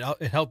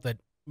 It helped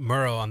that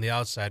Murrow on the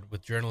outside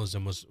with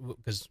journalism was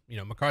because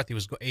McCarthy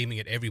was aiming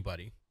at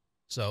everybody,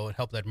 so it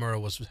helped that Murrow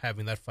was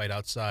having that fight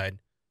outside.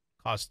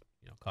 Cost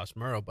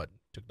Murrow, but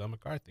took down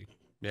McCarthy.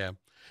 Yeah.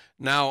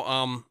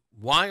 Now,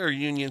 why are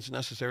unions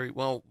necessary?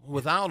 Well,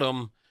 without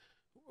them,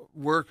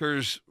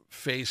 workers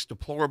face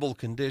deplorable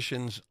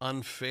conditions,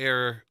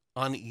 unfair,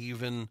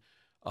 uneven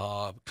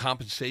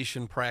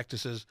compensation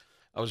practices.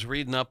 I was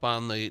reading up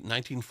on the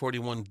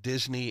 1941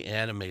 Disney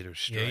animators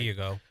strike. There you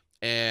go.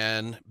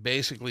 And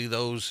basically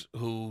those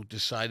who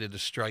decided to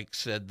strike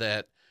said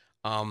that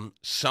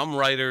some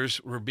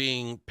writers were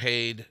being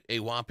paid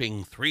a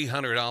whopping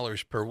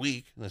 $300 per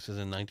week. This is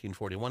in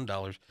 1941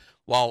 dollars,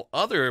 while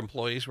other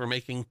employees were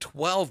making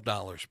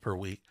 $12 per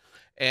week.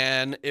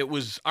 And it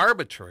was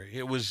arbitrary.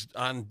 It was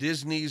on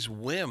Disney's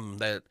whim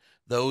that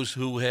those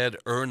who had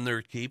earned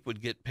their keep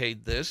would get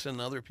paid this and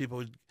other people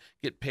would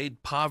get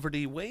paid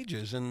poverty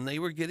wages. And they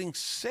were getting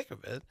sick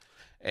of it.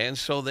 And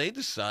so they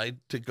decide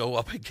to go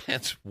up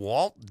against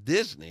Walt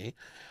Disney.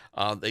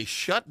 They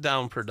shut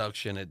down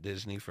production at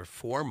Disney for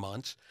 4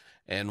 months.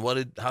 And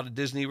how did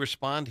Disney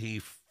respond? He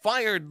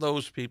fired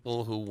those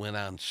people who went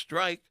on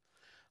strike.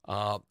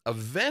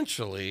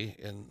 Eventually,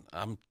 and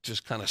I'm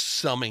just kind of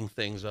summing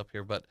things up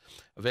here, but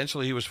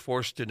eventually he was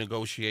forced to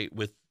negotiate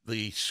with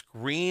the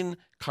Screen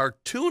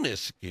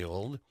Cartoonists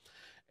Guild,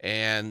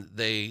 and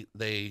they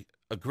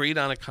agreed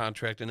on a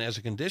contract, and as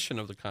a condition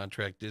of the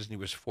contract, Disney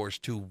was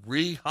forced to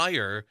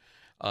rehire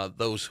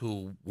those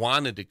who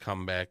wanted to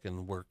come back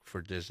and work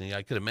for Disney.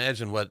 I could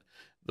imagine what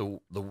the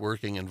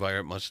working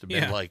environment must have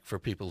been like for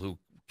people who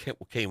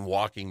came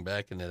walking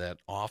back into that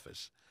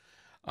office.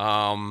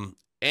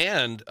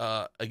 And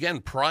again,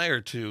 prior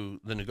to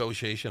the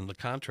negotiation of the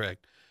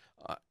contract,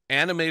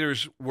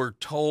 animators were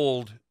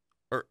told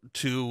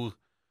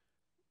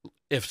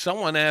if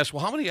someone asked,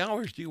 "Well, how many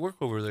hours do you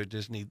work over there at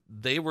Disney?"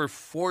 They were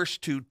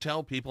forced to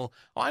tell people,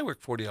 "Oh, I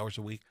work 40 hours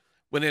a week,"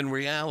 when in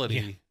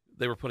reality,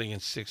 they were putting in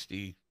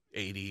 60,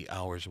 80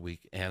 hours a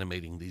week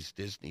animating these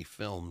Disney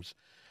films.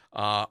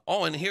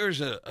 And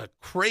here's a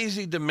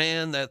crazy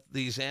demand that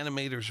these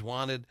animators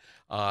wanted.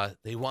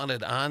 They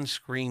wanted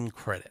on-screen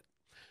credit.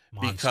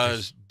 Monsters.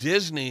 Because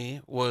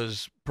Disney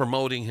was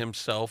promoting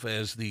himself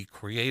as the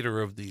creator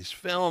of these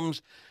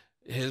films.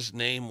 His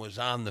name was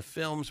on the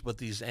films, but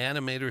these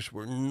animators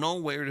were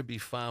nowhere to be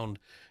found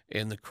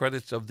in the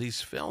credits of these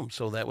films.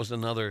 So that was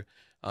another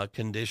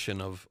condition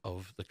of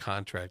the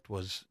contract,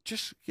 was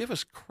just give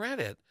us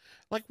credit.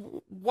 Like,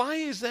 why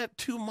is that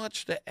too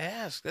much to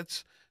ask?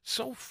 That's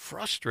so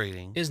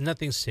frustrating. There's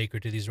nothing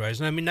sacred to these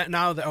writers. I mean,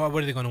 now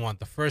what are they going to want?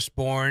 The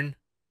firstborn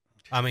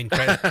I mean,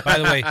 by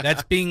the way,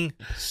 that's being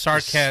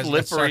sarcasm.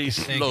 Slippery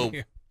sarcastic. slope.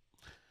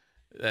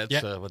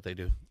 That's what they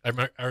do.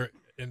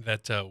 In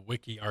that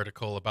wiki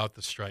article about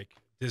the strike,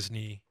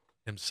 Disney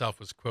himself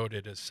was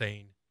quoted as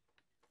saying,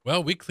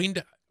 "Well, we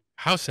cleaned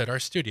house at our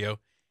studio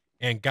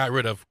and got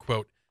rid of,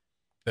 quote,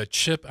 the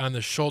chip on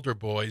the shoulder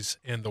boys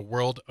and the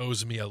world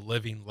owes me a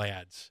living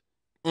lads."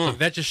 So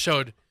that just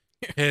showed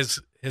his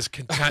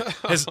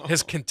contempt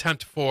his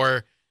contempt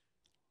for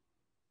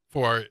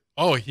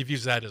he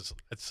views that as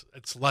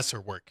it's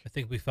lesser work. I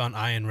think we found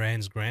Ayn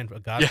Rand's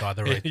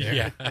godfather right there.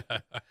 Yeah.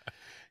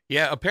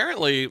 Yeah,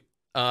 apparently,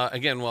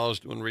 again, while I was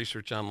doing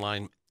research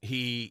online,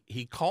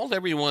 he called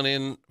everyone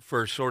in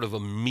for sort of a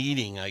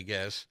meeting, I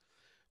guess,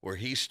 where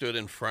he stood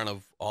in front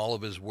of all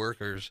of his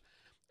workers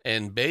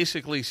and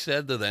basically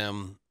said to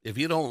them, if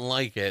you don't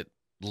like it,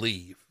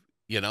 leave,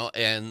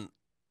 and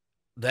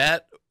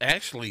that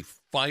actually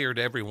fired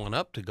everyone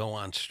up to go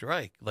on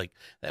strike. Like,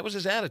 that was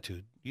his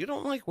attitude. You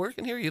don't like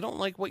working here? You don't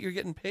like what you're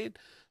getting paid?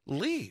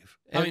 Leave.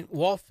 I mean,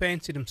 Walt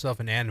fancied himself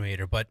an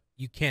animator, but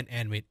you can't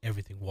animate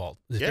everything, Walt.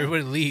 If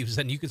everybody leaves,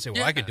 then you can say,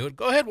 well, I can do it.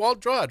 Go ahead, Walt,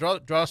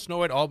 draw Snow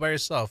White all by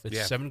yourself.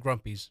 It's 7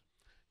 Grumpies.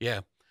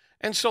 Yeah.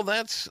 And so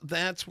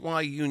that's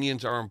why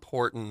unions are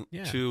important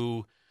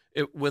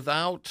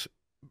without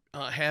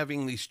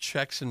having these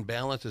checks and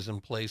balances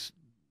in place.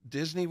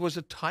 Disney was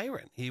a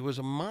tyrant. He was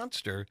a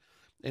monster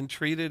and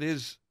treated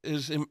his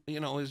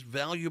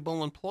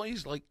valuable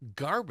employees like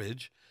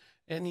garbage.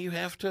 And you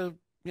have to,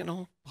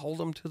 hold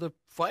them to the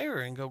fire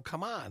and go,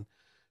 come on.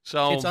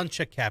 So it's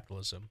unchecked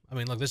capitalism. I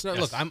mean, look,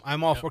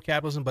 I'm all for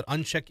capitalism, but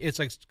unchecked, it's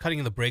like cutting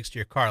in the brakes to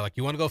your car. Like,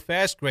 you want to go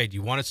fast? Great.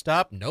 You want to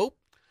stop? Nope.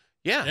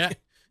 Yeah.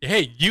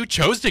 Hey, you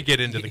chose to get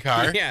into the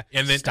car. Yeah.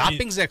 And then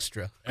stopping's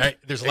extra. Right.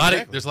 There's a lot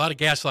of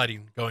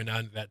gaslighting going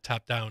on, that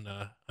top down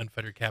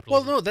unfettered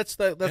capitalism. Well, no, that's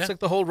like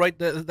the whole right.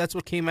 That's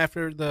what came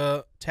after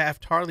the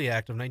Taft-Hartley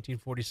Act of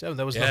 1947.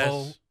 That was the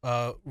whole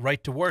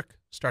right to work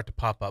start to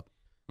pop up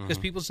because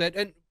people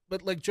said,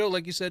 but like Joe,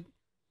 like you said,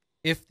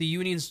 if the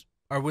unions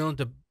are willing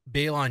to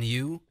bail on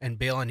you and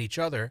bail on each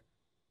other,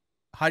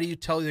 how do you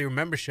tell your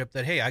membership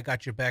that, hey, I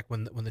got your back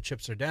when the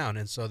chips are down?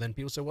 And so then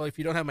people say, well, if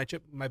you don't have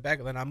my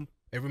back, then I'm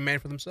every man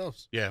for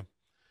themselves. Yeah.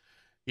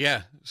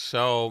 Yeah.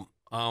 So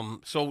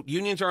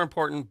unions are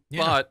important,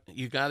 but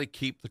you got to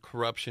keep the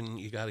corruption.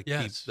 You got to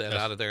keep that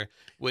out of there,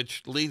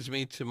 which leads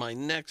me to my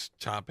next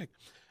topic.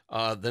 The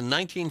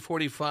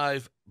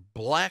 1945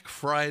 Black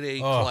Friday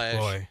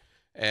clash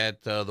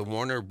at the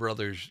Warner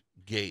Brothers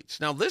gates.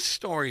 Now, this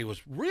story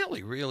was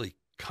really, really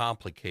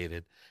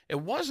complicated.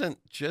 It wasn't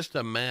just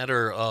a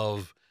matter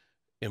of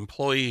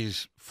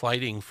employees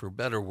fighting for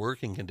better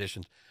working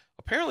conditions.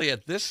 Apparently,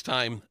 at this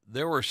time,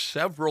 there were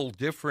several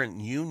different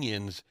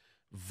unions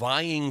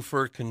vying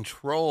for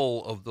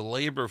control of the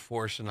labor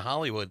force in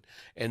Hollywood,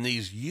 and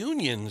these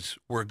unions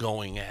were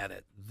going at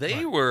it.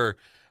 They were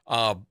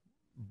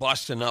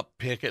busting up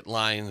picket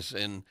lines,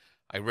 and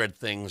I read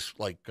things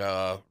like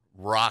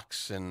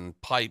rocks and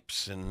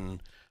pipes,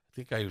 and I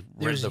think I read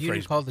There's the a union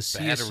phrase called the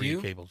battery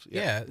CSU. cables.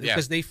 Yeah,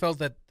 because they felt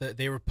that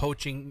they were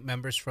poaching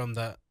members from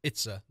the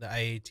ITSA, the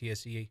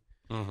IATSE.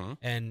 Mm-hmm.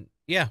 And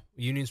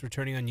unions were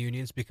turning on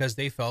unions because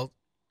they felt,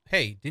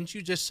 hey, didn't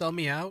you just sell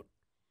me out?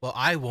 Well,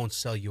 I won't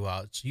sell you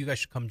out, so you guys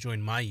should come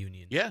join my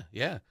union. Yeah,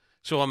 yeah.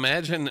 So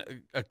imagine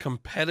a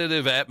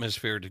competitive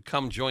atmosphere to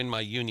come join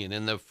my union.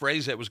 And the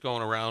phrase that was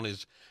going around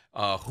is,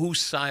 whose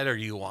side are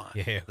you on?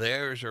 Yeah.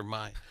 Theirs or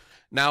mine?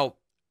 Now,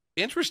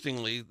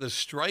 interestingly, the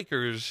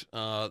strikers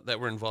that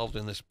were involved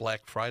in this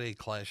Black Friday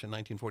clash in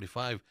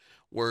 1945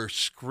 were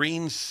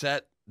screen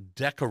set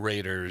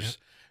decorators.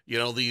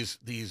 Yep.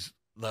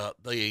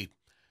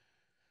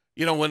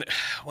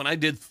 When I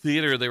did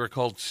theater, they were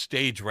called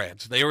stage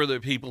rats. They were the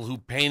people who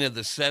painted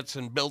the sets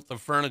and built the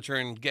furniture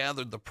and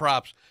gathered the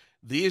props.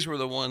 These were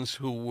the ones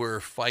who were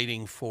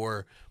fighting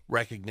for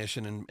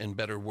recognition and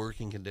better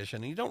working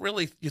condition. And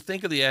you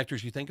think of the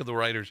actors, you think of the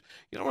writers,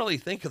 you don't really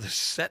think of the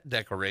set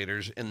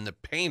decorators and the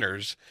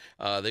painters.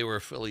 They were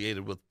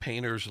affiliated with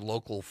Painters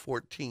Local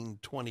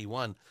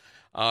 1421.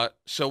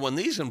 So when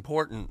these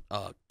important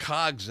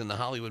cogs in the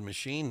Hollywood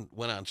machine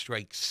went on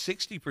strike,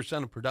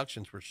 60% of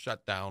productions were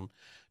shut down.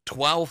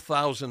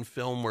 12,000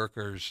 film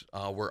workers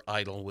were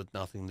idle with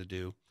nothing to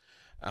do.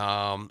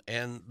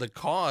 And the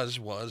cause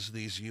was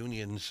these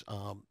unions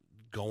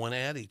going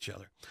at each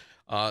other.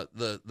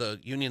 The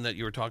union that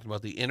you were talking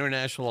about, the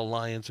International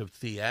Alliance of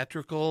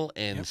Theatrical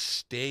and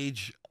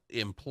Stage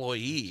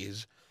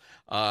Employees,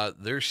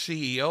 their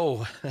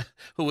CEO,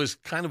 who was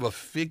kind of a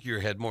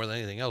figurehead more than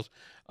anything else,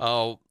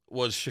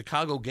 was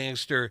Chicago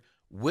gangster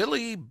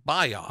Willie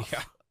Byoff,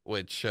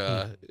 which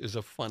is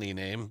a funny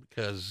name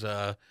because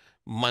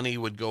money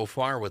would go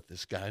far with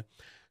this guy.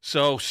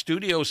 So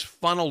studios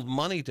funneled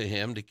money to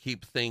him to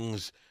keep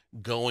things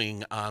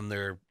going on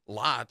their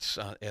lots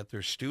at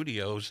their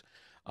studios.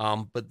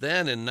 But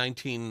then in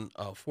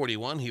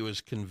 1941, he was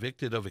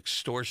convicted of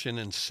extortion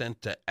and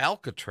sent to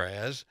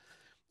Alcatraz.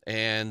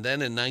 And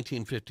then in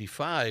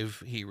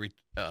 1955, he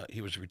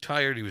was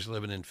retired. He was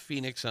living in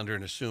Phoenix under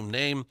an assumed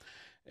name.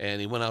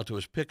 and he went out to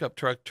his pickup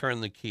truck,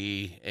 turned the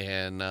key,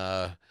 and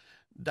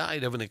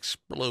died of an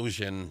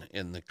explosion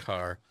in the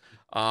car.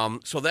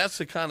 So that's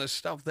the kind of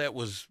stuff that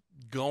was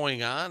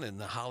going on in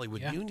the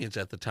Hollywood unions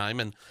at the time.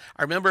 And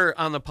I remember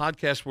on the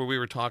podcast where we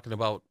were talking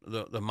about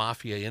the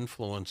mafia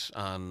influence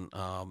on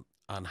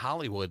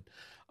Hollywood,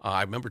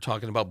 I remember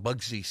talking about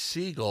Bugsy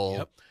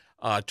Siegel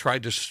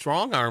tried to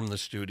strong-arm the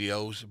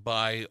studios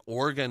by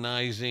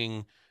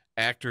organizing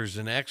actors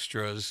and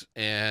extras,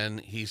 and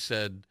he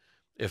said,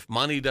 if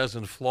money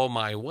doesn't flow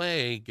my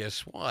way,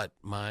 guess what?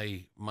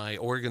 My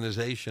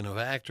organization of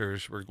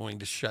actors, we're going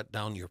to shut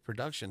down your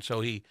production. So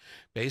he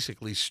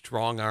basically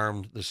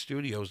strong-armed the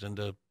studios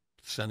into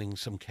sending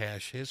some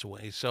cash his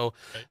way. So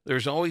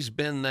there's always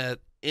been that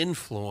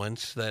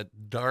influence,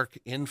 that dark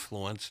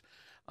influence.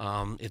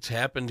 It's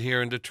happened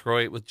here in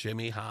Detroit with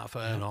Jimmy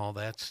Hoffa and all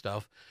that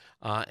stuff.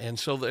 And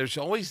so there's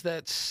always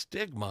that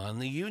stigma,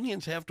 and the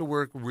unions have to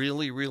work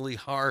really, really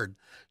hard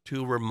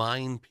to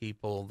remind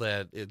people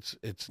that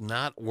it's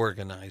not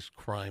organized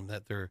crime,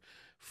 that they're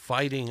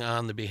fighting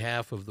on the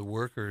behalf of the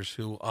workers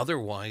who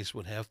otherwise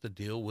would have to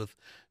deal with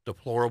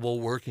deplorable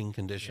working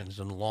conditions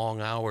and long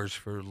hours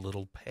for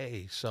little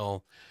pay.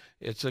 So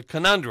it's a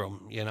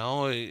conundrum, you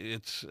know.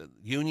 It's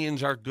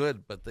unions are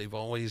good, but they've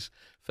always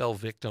fell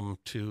victim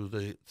to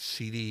the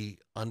seedy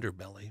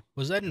underbelly.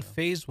 Was that in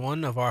phase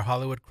 1 of our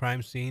Hollywood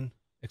crime scene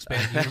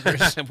expanded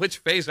universe? Which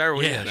phase are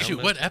we in?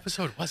 Shoot, what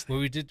episode was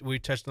that? We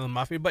touched on the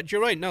mafia, but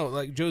you're right. No,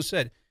 like Joe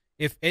said,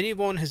 if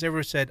anyone has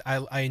ever said,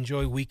 I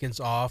enjoy weekends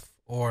off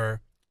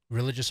or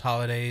religious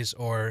holidays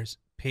or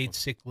paid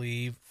sick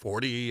leave,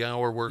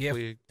 40-hour work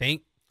week,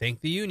 thank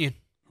the union.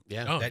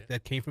 Yeah,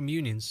 that came from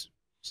unions.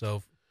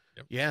 So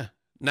yeah.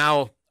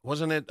 Now,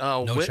 wasn't it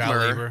no Whitmer,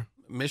 child labor.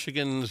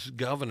 Michigan's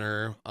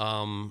governor,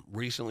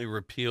 recently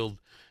repealed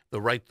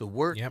the right to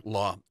work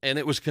law? And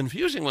it was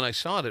confusing when I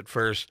saw it at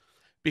first,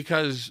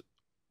 because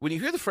when you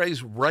hear the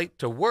phrase right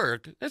to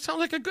work, it sounds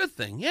like a good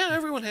thing. Yeah,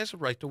 everyone has a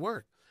right to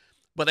work.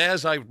 But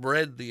as I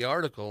read the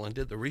article and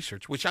did the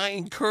research, which I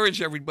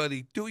encourage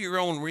everybody, do your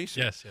own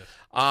research.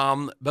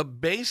 Yes.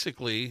 But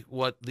basically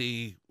what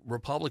the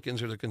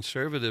Republicans or the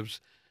conservatives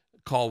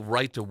call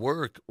right to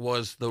work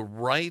was the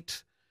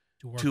right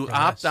to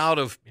opt out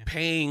of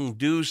paying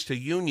dues to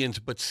unions,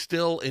 but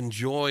still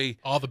enjoy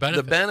all the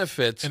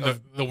benefits and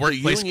the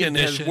workplace the union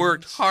conditions. has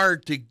worked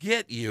hard to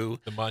get you,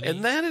 the money,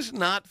 and that is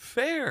not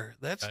fair.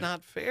 That's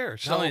not fair.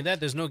 So, not only that,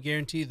 there's no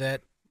guarantee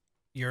that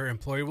your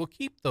employer will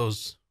keep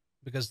those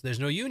because there's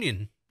no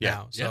union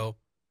now. So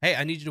hey,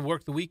 I need you to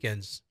work the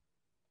weekends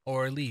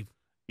or leave.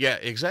 Yeah,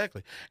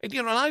 exactly. And,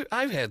 you know,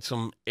 I've had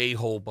some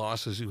a-hole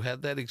bosses who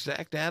had that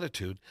exact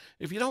attitude.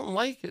 If you don't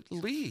like it,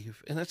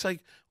 leave. And it's like,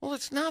 well,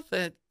 it's not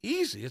that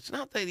easy. It's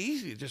not that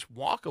easy to just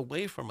walk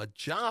away from a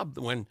job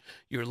when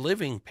you're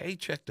living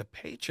paycheck to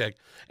paycheck.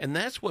 And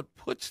that's what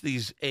puts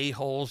these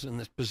a-holes in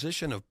this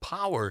position of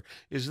power,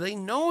 is they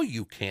know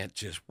you can't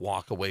just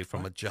walk away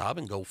from a job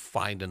and go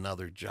find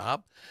another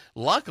job.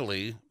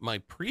 Luckily, my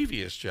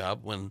previous job,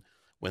 when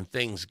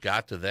things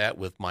got to that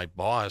with my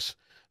boss,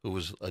 who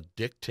was a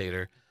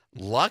dictator,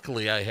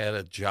 luckily I had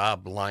a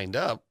job lined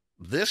up,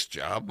 this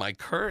job, my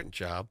current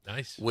job,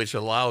 which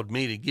allowed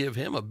me to give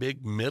him a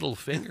big middle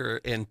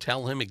finger and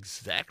tell him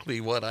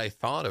exactly what I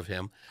thought of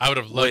him. I would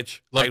have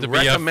loved to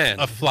recommend.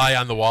 Be a fly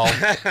on the wall.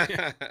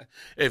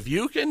 If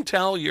you can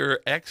tell your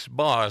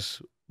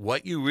ex-boss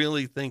what you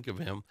really think of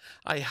him,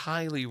 I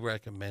highly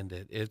recommend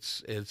it.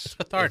 It's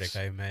cathartic,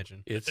 I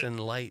imagine. It's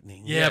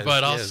enlightening. Yeah, yes,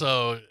 but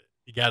also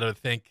you got to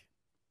think,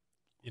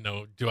 you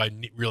know, do I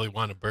really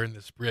want to burn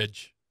this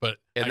bridge? But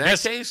in that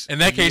case,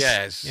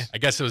 yes. I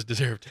guess it was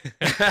deserved.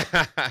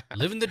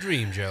 Living the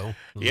dream, Joe.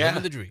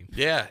 Living the dream.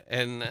 Yeah,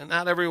 and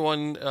not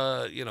everyone,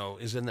 you know,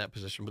 is in that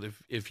position. But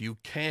if you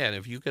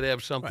could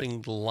have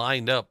something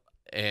lined up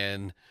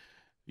and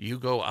you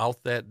go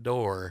out that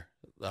door,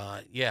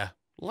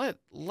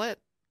 let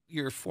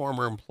your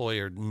former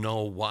employer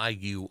know why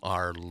you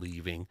are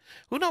leaving.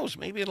 Who knows?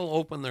 Maybe it'll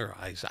open their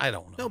eyes. I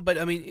don't know. No, but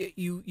I mean,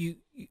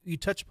 you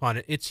touch upon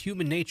it. It's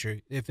human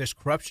nature. If there's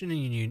corruption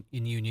in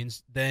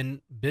unions,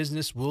 then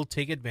business will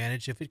take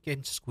advantage if it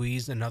can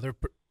squeeze another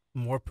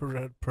more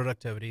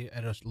productivity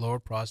at a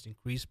lower cost,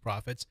 increase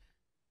profits.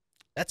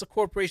 That's a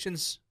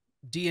corporation's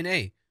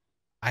DNA.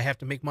 I have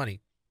to make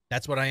money.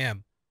 That's what I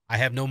am. I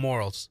have no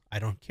morals. I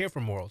don't care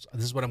for morals.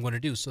 This is what I'm going to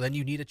do. So then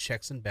you need a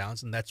checks and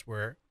balance, and that's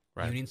where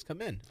unions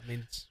come in. I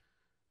mean,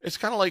 it's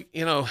kind of like,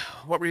 you know,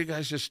 what were you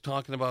guys just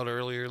talking about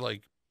earlier,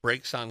 like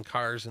brakes on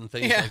cars and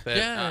things like that?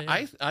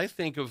 Yeah. I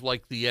think of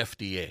like the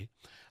FDA.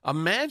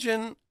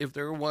 Imagine if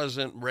there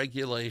wasn't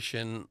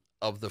regulation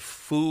of the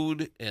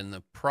food and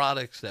the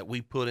products that we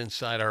put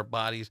inside our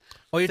bodies.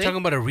 Oh, you're talking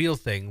about a real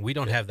thing. We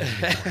don't have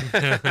that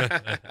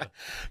anymore.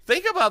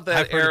 Think about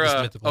that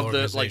era of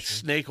the like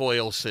snake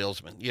oil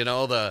salesman. You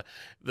know, the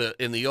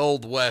in the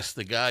Old West,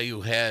 the guy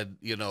who had,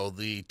 you know,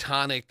 the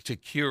tonic to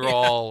cure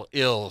all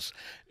ills.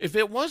 If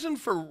it wasn't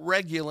for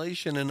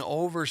regulation and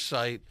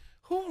oversight,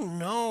 who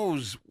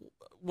knows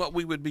what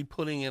we would be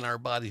putting in our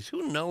bodies?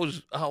 Who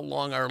knows how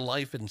long our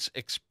life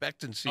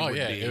expectancy would be?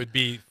 It would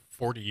be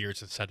 40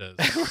 years instead of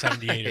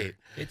 78.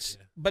 Right.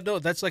 But no,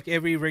 that's like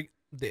the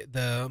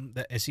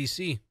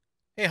SEC.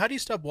 Hey, how do you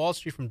stop Wall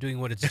Street from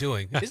doing what it's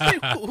doing?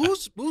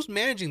 Who's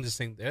managing this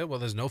thing? Well,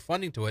 there's no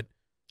funding to it.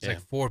 It's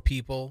like 4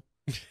 people,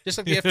 just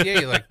like the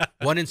FDA. Like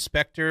one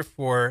inspector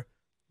for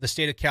the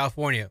state of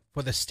California.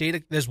 For the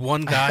state, there's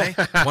one guy,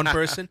 one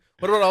person.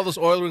 What about all those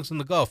oil rigs in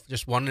the Gulf?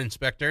 Just one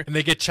inspector, and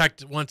they get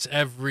checked once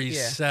every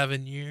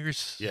 7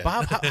 years. Yeah.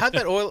 Bob, how'd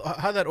that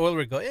oil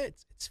rig go?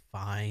 It's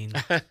fine.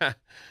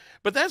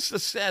 But that's the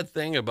sad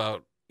thing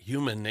about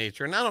human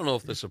nature, and I don't know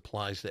if this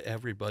applies to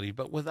everybody,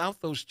 but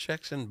without those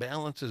checks and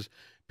balances,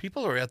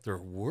 people are at their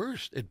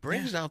worst. It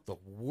brings out the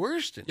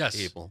worst in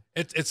people.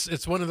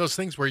 It's one of those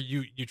things where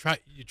you try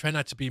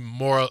not to be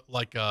more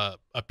like a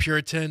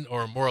Puritan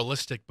or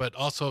moralistic, but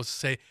also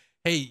say,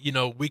 hey, you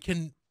know, we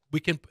can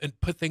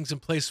put things in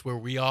place where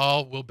we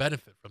all will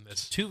benefit from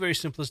this. 2 very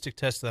simplistic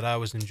tests that I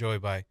always enjoy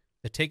by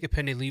the take a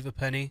penny, leave a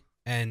penny,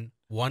 and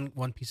one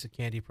piece of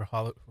candy for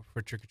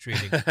trick or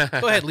treating.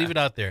 Go ahead, leave it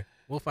out there.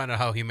 We'll find out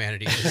how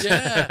humanity is.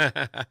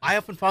 Yeah. I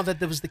often found that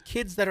there was the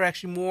kids that are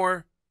actually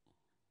more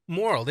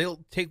moral.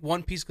 They'll take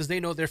one piece because they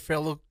know their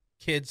fellow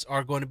kids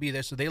are going to be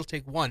there, so they'll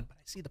take one. But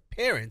I see the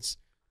parents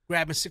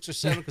grabbing 6 or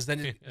 7 because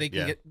then they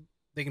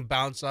can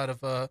bounce out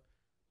of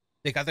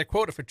they got their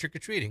quota for trick or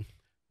treating.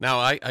 Now,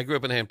 I grew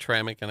up in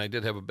Hamtramck, and I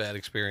did have a bad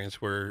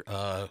experience where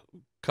a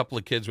couple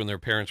of kids, when their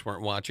parents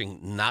weren't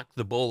watching, knocked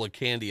the bowl of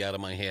candy out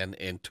of my hand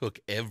and took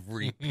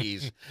every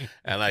piece.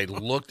 And I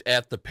looked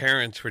at the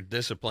parents for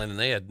discipline, and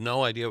they had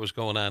no idea what was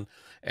going on,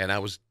 and I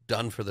was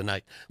done for the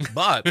night.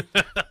 But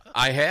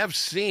I have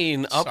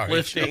seen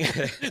uplifting.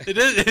 It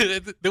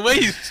is the way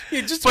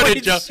you just put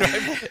it, Joe.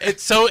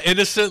 It's so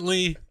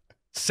innocently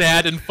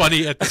sad and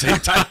funny at the same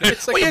time.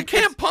 It's like you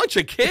can't punch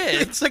a kid.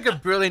 It's like a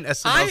brilliant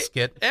SNL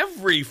skit.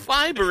 Every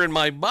fiber in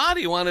my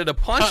body wanted to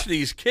punch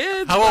these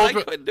kids, but I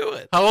couldn't do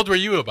it. How old were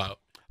you about?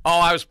 Oh,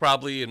 I was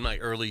probably in my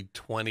early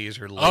 20s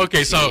or late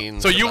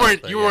teens. So you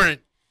weren't no. You weren't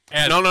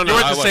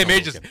the same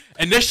age as.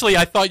 Initially,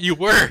 I thought you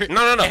were.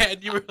 No.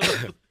 And you were.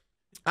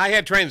 I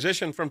had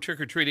transitioned from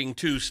trick-or-treating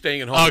to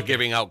staying at home and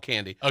giving out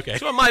candy. Okay.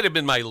 So it might have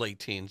been my late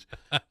teens.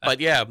 But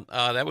yeah,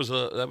 that was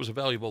a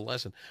valuable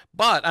lesson.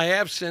 But I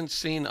have since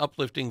seen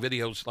uplifting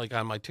videos like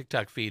on my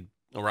TikTok feed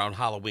around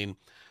Halloween.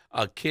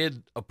 A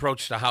kid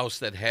approached a house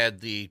that had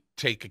the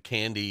take a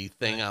candy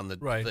thing on the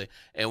thing.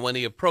 And when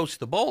he approached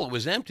the bowl, it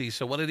was empty.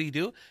 So what did he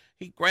do?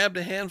 He grabbed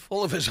a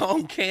handful of his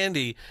own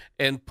candy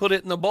and put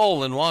it in the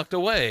bowl and walked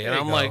away. And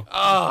I'm like,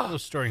 oh.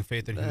 Storing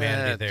faith in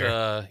humanity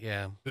there.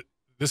 Yeah.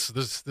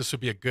 This would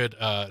be a good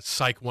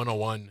Psych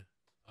 101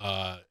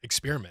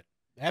 experiment.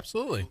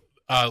 Absolutely.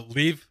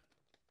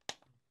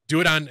 Do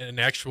it on an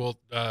actual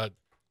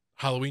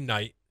Halloween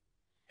night.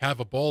 Have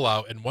a bowl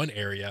out in one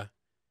area,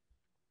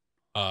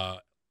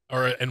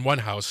 or in one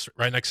house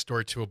right next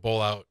door to a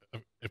bowl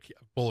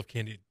of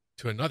candy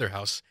to another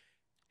house.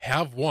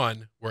 Have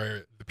one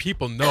where the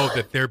people know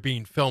that they're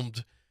being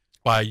filmed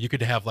by. You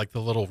could have like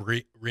the little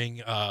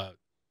ring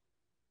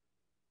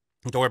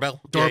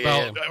doorbell,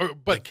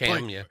 but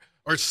cam,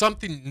 or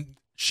something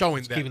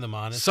showing that keeping them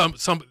honest.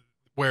 Some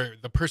where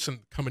the person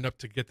coming up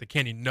to get the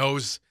candy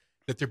knows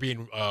that they're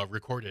being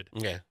recorded.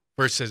 Yeah.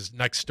 Versus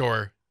next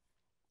door,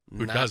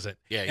 who doesn't.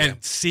 Yeah.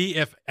 And see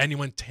if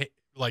anyone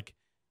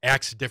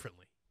acts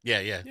differently.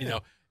 Yeah. You know,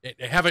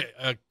 have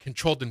a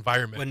controlled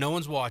environment when no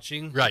one's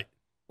watching. Right.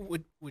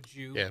 Would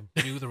you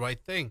do the right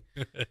thing?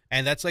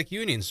 And that's like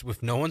unions.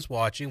 If no one's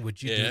watching,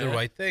 would you do the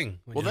right thing?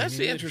 Well, that's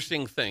the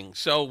interesting thing.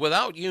 So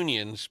without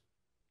unions,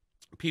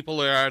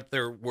 people are at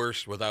their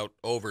worst without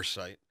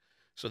oversight.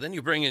 So then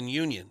you bring in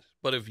unions.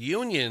 But if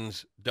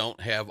unions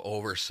don't have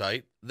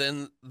oversight,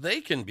 then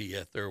they can be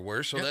at their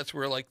worst. So that's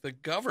where like the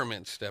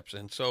government steps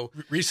in. So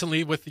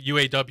recently with the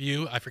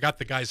UAW, I forgot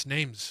the guys'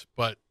 names,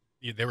 but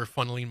they were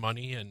funneling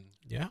money and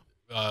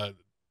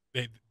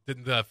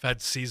didn't the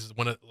Fed seize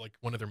one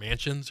of their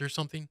mansions or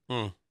something?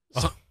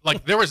 So,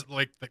 there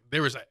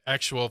was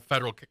actual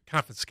federal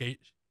confiscation.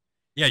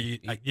 Yeah,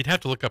 you'd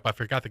have to look up. I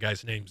forgot the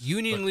guys' names.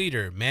 Union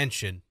leader,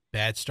 mansion,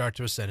 bad start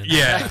to a sentence.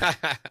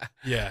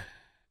 Yeah.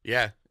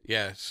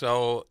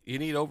 So you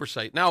need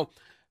oversight. Now,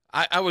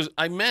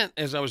 I meant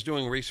as I was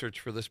doing research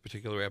for this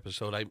particular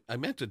episode, I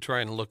meant to try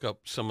and look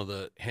up some of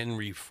the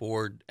Henry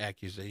Ford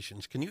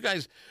accusations. Can you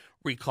guys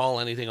recall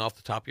anything off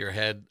the top of your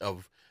head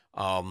of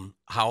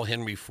how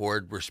Henry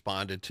Ford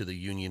responded to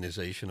the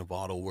unionization of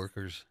auto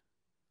workers?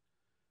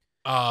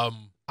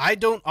 I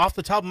don't, off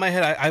the top of my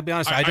head, I'll be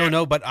honest, I don't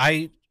know, but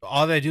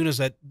all that I do know is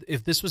that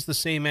if this was the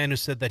same man who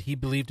said that he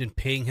believed in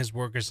paying his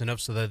workers enough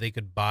so that they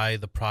could buy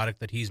the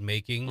product that he's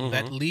making,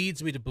 that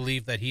leads me to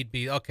believe that he'd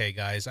be, okay,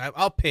 guys,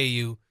 I'll pay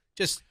you.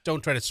 Just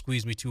don't try to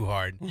squeeze me too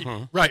hard.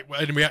 Right.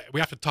 And we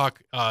have to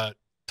talk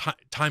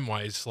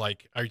time-wise.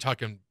 Like, are you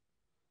talking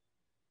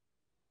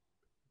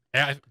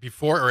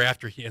before or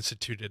after he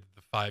instituted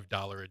the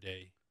 $5 a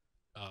day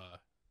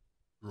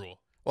rule?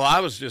 Well,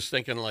 I was just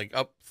thinking like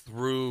up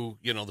through,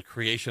 the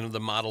creation of the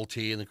Model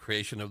T and the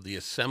creation of the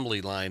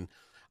assembly line.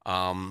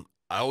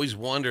 I always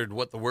wondered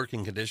what the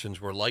working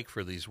conditions were like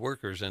for these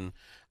workers. And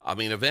I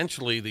mean,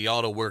 eventually the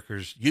auto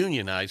workers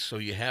unionized, so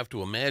you have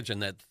to imagine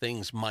that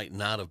things might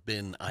not have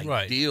been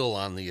ideal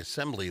on the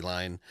assembly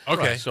line.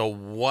 Okay. So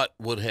what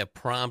would have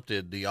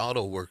prompted the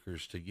auto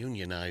workers to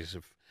unionize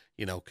if,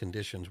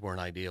 conditions weren't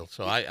ideal?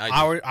 So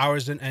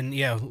hours and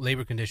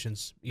labor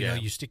conditions. You know,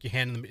 you stick your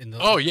hand in the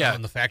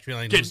on the factory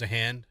line, lose a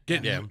hand,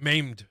 getting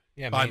maimed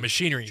by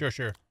machinery.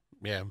 Sure.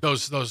 Yeah,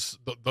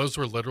 those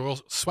were literal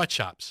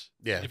sweatshops.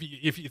 Yeah,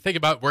 if you think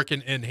about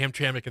working in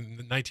Hamtramck in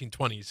the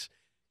 1920s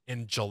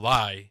in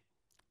July,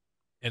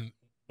 in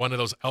one of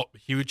those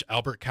huge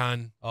Albert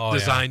Kahn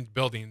designed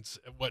buildings,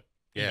 with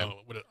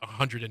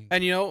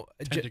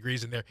 110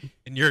 degrees in there,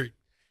 and you're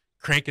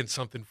cranking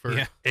something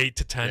for 8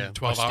 to 10,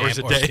 12 hours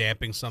a day, or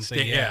stamping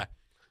something.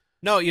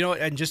 No,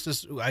 and just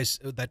as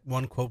that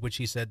one quote which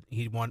he said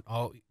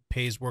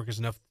pays workers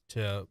enough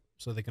so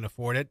they can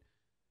afford it.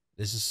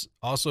 This is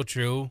also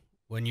true.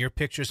 When your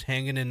picture's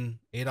hanging in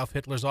Adolf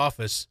Hitler's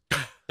office,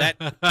 that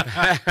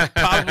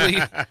probably,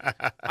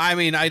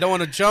 I don't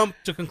want to jump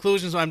to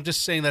conclusions. I'm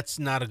just saying that's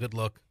not a good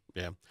look.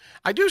 Yeah.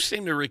 I do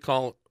seem to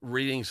recall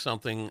reading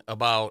something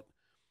about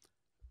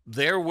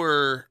there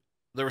was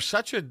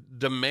such a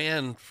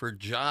demand for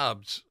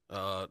jobs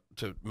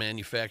to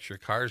manufacture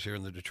cars here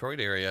in the Detroit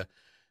area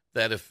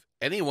that if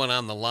anyone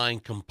on the line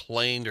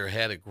complained or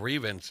had a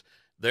grievance,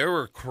 there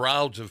were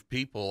crowds of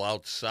people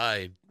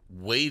outside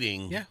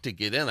waiting to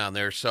get in on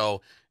there.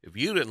 So if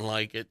you didn't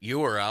like it, you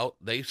were out.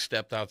 They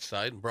stepped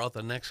outside and brought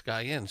the next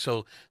guy in.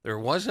 So there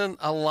wasn't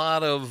a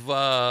lot of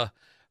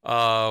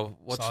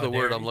what's the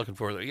word I'm looking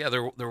for? Yeah,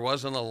 there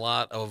wasn't a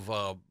lot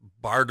of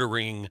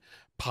bartering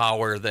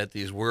power that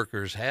these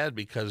workers had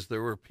because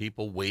there were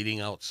people waiting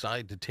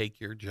outside to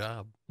take your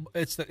job.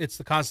 It's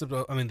the concept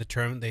of, the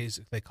term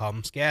they call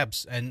them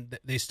scabs, and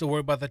they still worry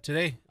about that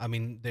today.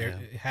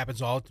 It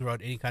happens all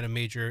throughout any kind of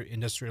major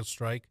industrial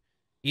strike.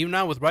 Even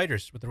now with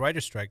the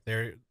writers' strike,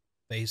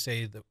 they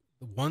say the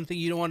one thing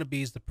you don't want to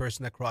be is the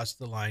person that crosses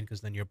the line,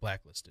 because then you're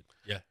blacklisted.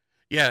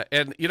 Yeah,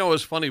 and it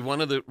was funny.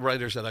 One of the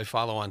writers that I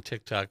follow on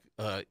TikTok,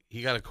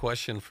 he got a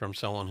question from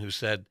someone who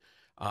said,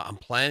 "I'm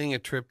planning a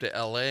trip to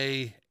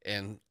L.A.,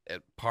 and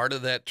at part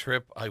of that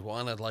trip, I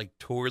want to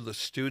tour the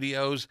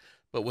studios,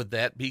 but would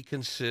that be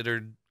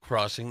considered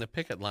crossing the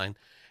picket line?"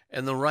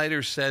 And the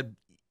writer said,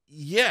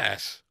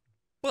 "Yes,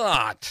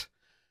 but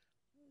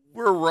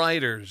we're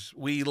writers.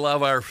 We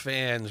love our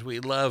fans. We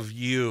love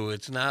you.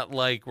 It's not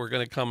like we're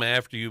going to come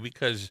after you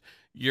because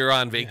you're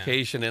on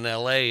vacation in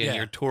L.A. and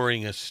you're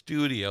touring a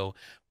studio.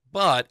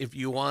 But if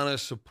you want to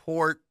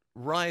support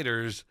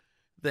writers,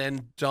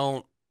 then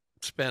don't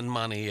spend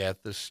money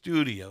at the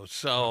studio."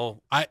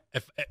 So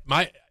if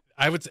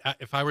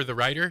I were the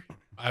writer,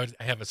 I would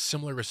have a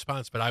similar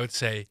response, but I would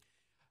say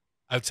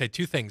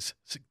two things.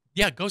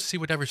 Go see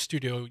whatever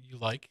studio you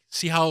like.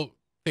 See how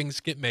things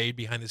get made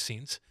behind the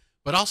scenes.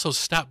 But also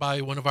stop by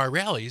one of our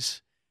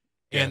rallies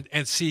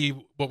and see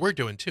what we're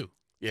doing too.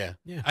 Yeah.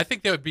 I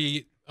think that would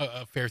be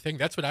a fair thing.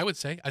 That's what I would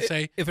say.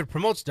 If it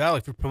promotes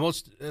dialogue, if it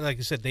promotes, like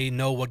you said, they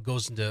know what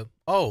goes into.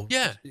 All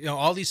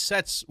these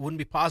sets wouldn't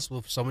be possible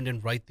if someone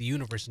didn't write the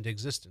universe into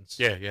existence.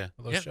 Yeah.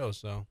 For those shows.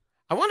 So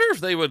I wonder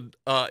if they would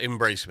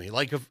embrace me.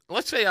 Like if,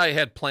 let's say I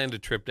had planned a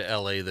trip to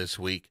L.A. this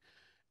week,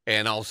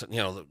 and all of a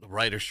sudden, the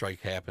writer's strike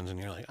happens, and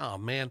you're like, oh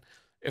man,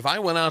 if I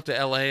went out to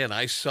L.A. and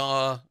I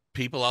saw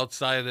people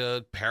outside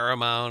of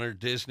Paramount or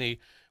Disney,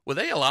 would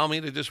they allow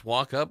me to just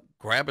walk up,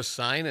 grab a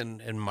sign,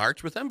 and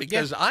march with them?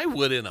 Because I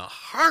would in a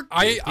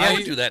heartbeat. I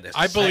would do that.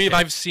 I believe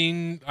I've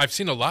seen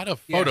a lot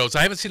of photos.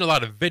 I haven't seen a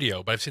lot of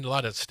video, but I've seen a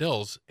lot of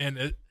stills,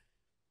 and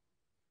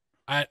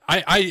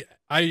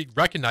I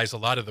recognize a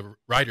lot of the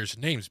writers'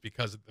 names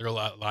because there are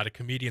a lot of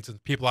comedians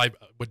and people I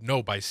would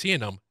know by seeing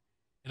them,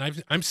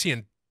 and I'm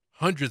seeing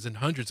hundreds and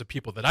hundreds of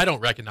people that I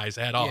don't recognize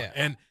at all.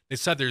 And they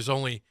said there's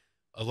only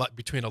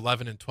between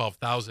 11 and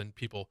 12,000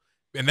 people,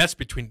 and that's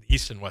between the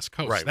East and West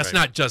Coast. That's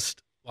not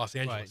just Los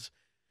Angeles. Right.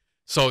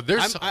 So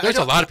there's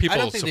a lot of people. I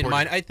don't think they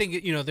mind. I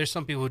think there's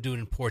some people who do it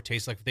in poor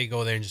taste. Like if they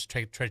go there and just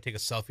try to take a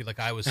selfie, like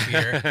I was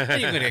here, then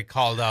you're gonna get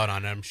called out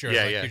on it. I'm sure.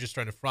 You're just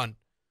trying to front.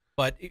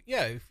 But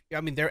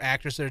they're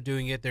actors that are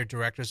doing it. They're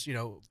directors.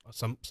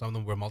 Some of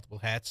them wear multiple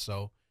hats.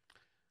 So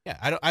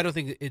I don't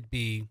think it'd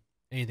be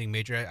anything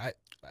major.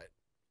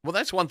 Well,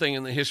 that's one thing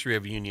in the history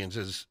of unions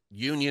is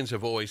unions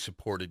have always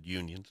supported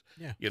unions.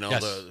 Yeah.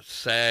 The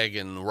SAG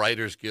and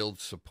Writers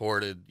Guild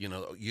supported,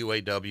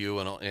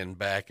 UAW and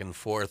back and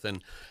forth.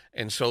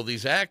 And so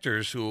these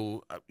actors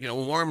who,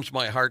 warms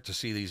my heart to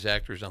see these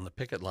actors on the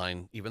picket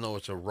line, even though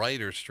it's a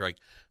writer's strike,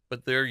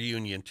 but they're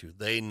union too.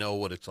 They know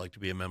what it's like to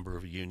be a member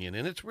of a union.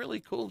 And it's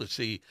really cool to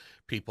see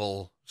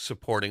people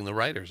supporting the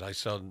writers. I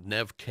saw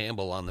Nev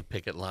Campbell on the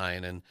picket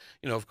line and,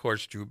 of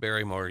course, Drew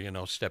Barrymore,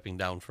 stepping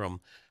down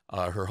from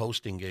her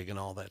hosting gig and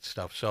all that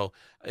stuff. So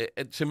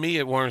to me,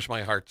 it warms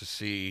my heart to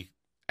see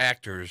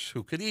actors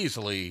who could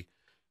easily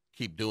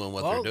keep doing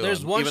what they're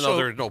doing, even though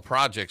there are no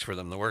projects for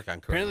them to work on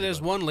currently. Apparently there's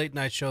one late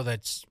night show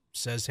that's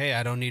says, "Hey,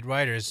 I don't need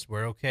writers.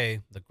 We're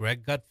okay." The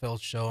Greg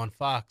Gutfeld show on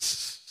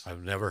Fox.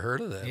 I've never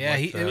heard of that. Yeah,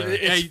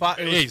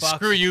 hey,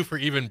 screw you for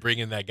even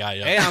bringing that guy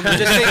up. Hey, I'm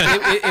just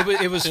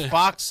saying, it was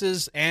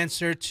Fox's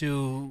answer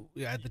to,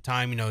 at the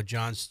time,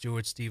 Jon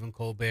Stewart, Stephen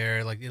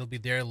Colbert. Like, it'll be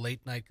their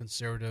late night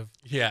conservative.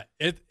 Yeah,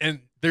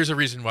 and there's a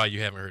reason why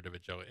you haven't heard of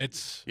it, Joe.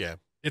 It's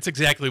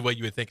exactly what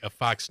you would think a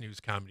Fox News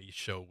comedy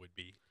show would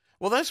be.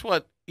 Well, that's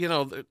what,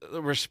 the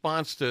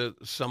response to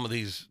some of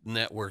these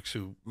networks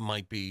who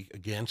might be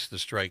against the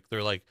strike.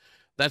 They're like,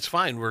 that's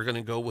fine. We're going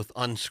to go with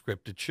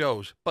unscripted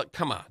shows. But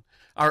come on.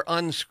 Are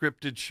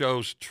unscripted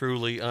shows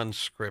truly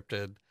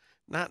unscripted?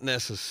 Not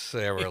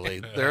necessarily.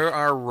 There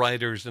are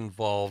writers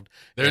involved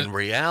in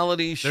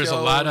reality shows. There's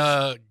a lot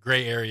of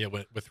gray area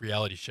with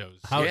reality shows.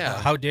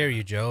 How dare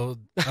you, Joe?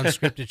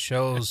 Unscripted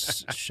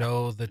shows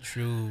show the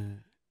true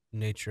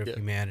nature of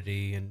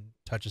humanity and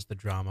touches the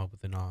drama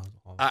within all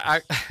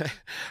I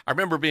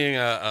remember being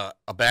a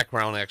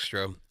background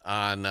extra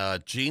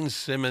on Gene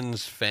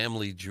Simmons'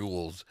 Family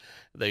Jewels.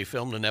 They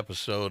filmed an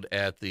episode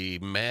at the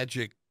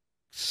Magic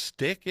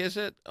Stick, is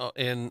it,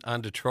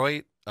 on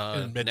Detroit,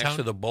 next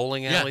to the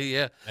bowling alley?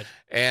 Yeah.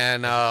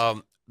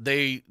 And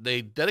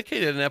they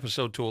dedicated an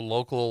episode to a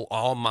local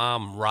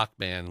all-mom rock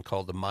band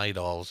called the My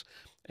Dolls,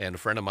 and a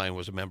friend of mine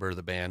was a member of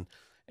the band,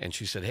 and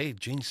she said, "Hey,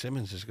 Gene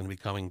Simmons is going to be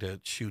coming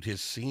to shoot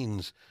his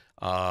scenes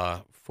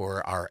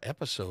for our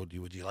episode.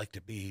 Would you like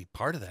to be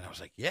part of that?" I was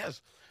like,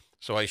 "Yes."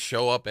 So I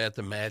show up at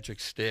the Magic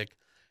Stick,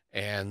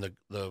 and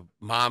the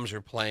moms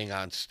are playing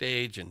on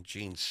stage, and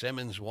Gene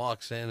Simmons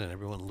walks in, and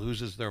everyone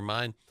loses their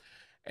mind.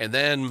 And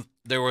then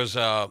there was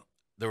a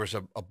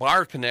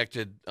bar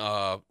connected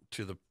to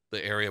the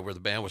area where the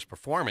band was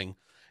performing,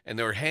 and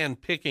they were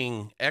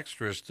hand-picking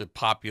extras to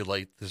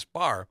populate this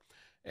bar.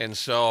 And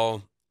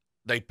so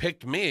they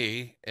picked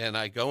me, and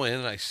I go in,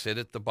 and I sit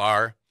at the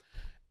bar,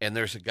 and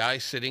there's a guy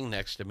sitting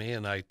next to me,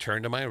 and I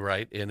turn to my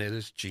right, and it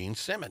is Gene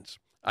Simmons.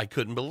 I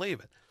couldn't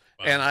believe it.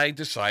 Wow. And I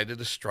decided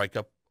to strike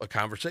up a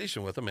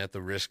conversation with him at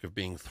the risk of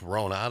being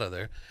thrown out of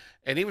there.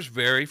 And he was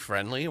very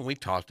friendly, and we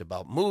talked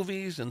about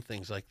movies and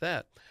things like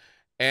that.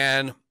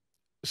 And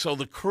so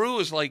the crew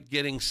is like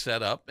getting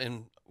set up,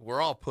 and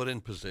we're all put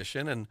in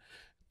position. And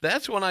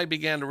that's when I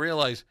began to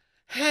realize,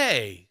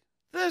 hey,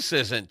 this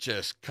isn't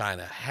just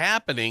kind of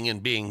happening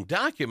and being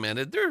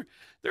documented.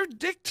 They're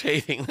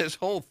dictating this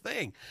whole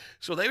thing.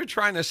 So they were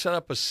trying to set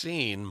up a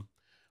scene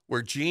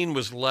where Gene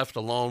was left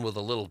alone with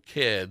a little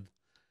kid,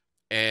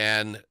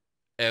 and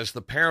as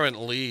the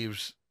parent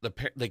leaves,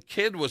 the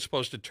kid was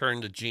supposed to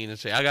turn to Gene and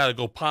say, "I got to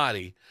go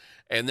potty."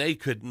 And they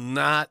could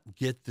not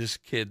get this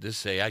kid to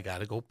say, "I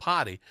got to go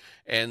potty."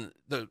 And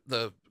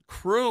the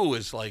crew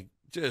is like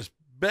just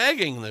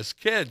begging this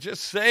kid,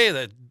 just say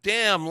the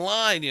damn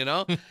line,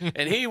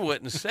 and he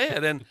wouldn't say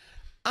it. And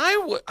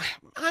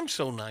I'm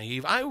so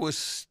naive. I was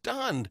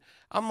stunned.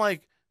 I'm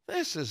like,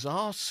 this is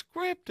all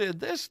scripted.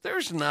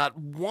 There's not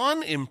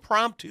one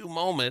impromptu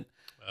moment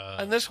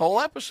in this whole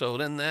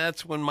episode. And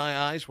that's when my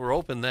eyes were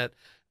open that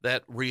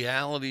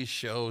reality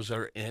shows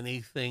are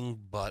anything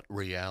but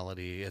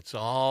reality. It's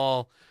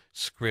all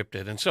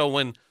scripted. And so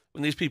when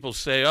these people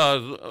say,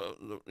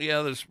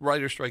 this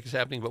writer strike is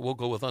happening, but we'll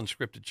go with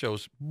unscripted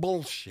shows,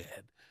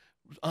 bullshit.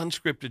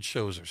 Unscripted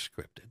shows are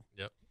scripted.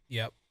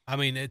 Yep. I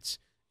mean, it's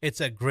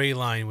a gray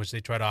line which they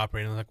try to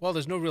operate. And they're like, well,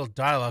 there's no real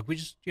dialogue. We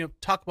just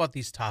talk about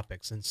these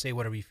topics and say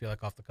whatever you feel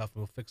like off the cuff,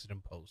 and we'll fix it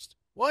in post.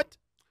 What?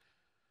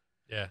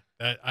 Yeah,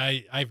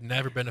 I've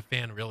never been a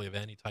fan really of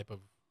any type of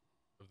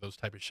those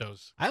type of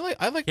shows. I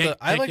like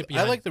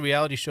the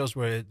reality shows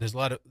where there's a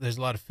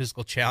lot of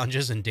physical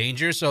challenges and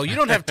danger, so you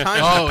don't have time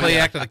to play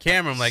act of the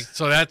camera. I'm like,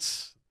 so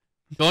that's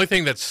the only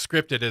thing that's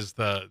scripted is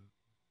the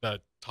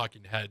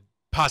talking head,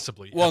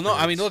 possibly. Well, no,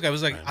 I mean, look, I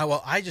was like,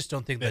 I just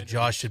don't think that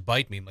Jaws should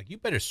bite me. I'm like, you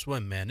better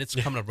swim, man. It's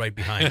coming up right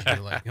behind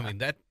you. Like, I mean,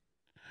 that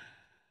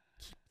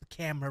keep the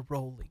camera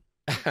rolling.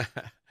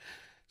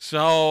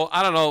 So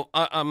I don't know.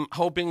 I'm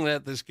hoping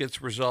that this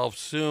gets resolved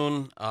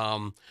soon.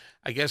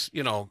 I guess,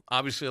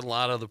 obviously a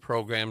lot of the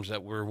programs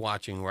that we're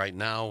watching right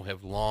now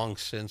have long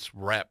since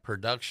wrapped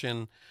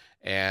production.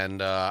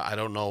 And I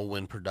don't know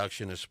when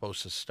production is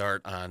supposed to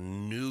start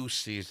on new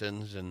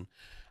seasons and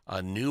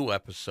new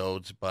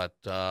episodes. But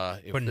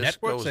if for this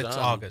networks, goes it's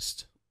on,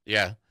 August.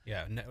 Yeah.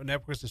 Yeah,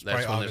 networks is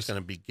that's probably when August. it's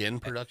going to begin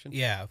production?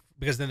 Yeah,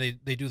 because then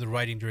they do the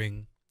writing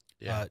during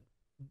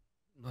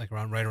like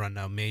right around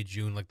now, May,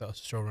 June, like the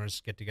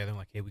showrunners get together and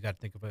like, hey, we got to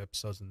think of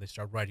episodes, and they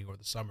start writing over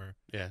the summer.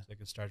 Yeah. So they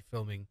can start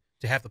filming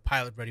to have the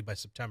pilot ready by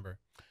September.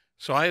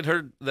 So I had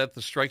heard that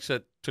the strikes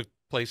that took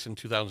place in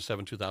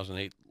 2007,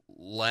 2008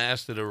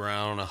 lasted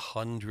around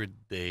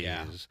 100 days.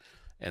 Yeah.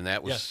 And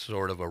that was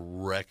sort of a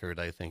record,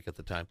 I think, at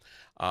the time.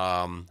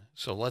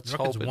 So let's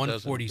hope it doesn't.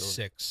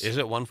 146. Is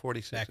it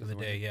 146? Back in the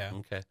day, yeah.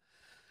 Okay.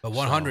 But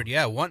 100,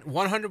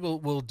 100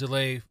 will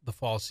delay the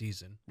fall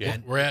season. Yeah.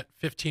 We're at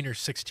 15 or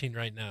 16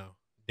 right now.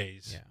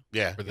 Days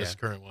for this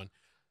current one.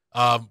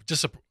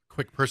 Just a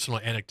quick personal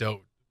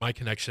anecdote. My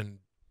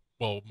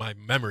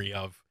memory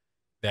of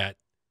that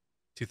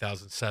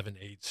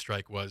 2007-8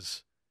 strike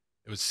was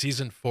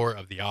season 4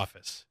 of The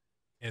Office.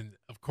 And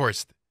of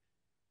course,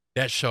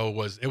 that show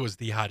was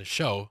the hottest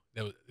show,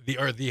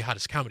 the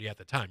hottest comedy at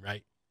the time,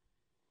 right?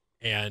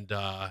 And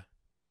I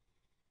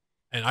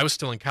was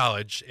still in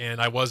college,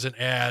 and I wasn't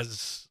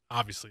as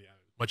obviously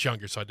much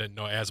younger, so I didn't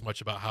know as much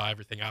about how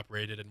everything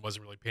operated, and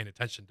wasn't really paying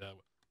attention to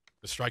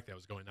the strike that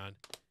was going on.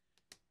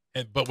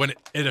 But when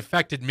it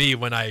affected me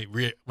when I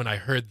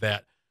heard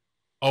that,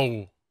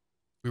 we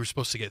were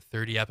supposed to get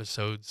 30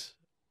 episodes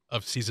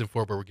of season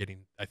 4, but we're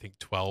getting, I think,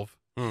 12.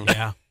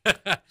 Yeah.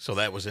 So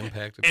that was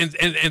impacted.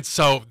 And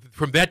so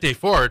from that day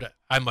forward,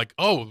 I'm like,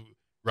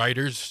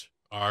 writers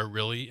are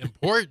really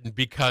important,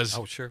 because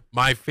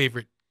my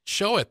favorite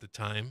show at the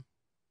time,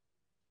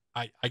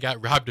 I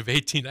got robbed of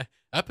 18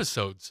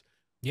 episodes.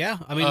 Yeah,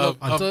 I mean,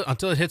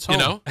 until it hits home.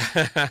 You know?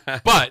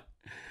 But,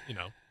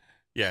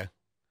 Yeah.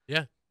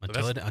 Yeah.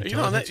 Until it hits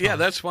home.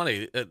 That's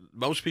funny.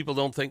 Most people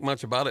don't think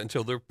much about it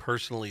until they're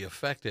personally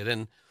affected.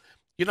 And,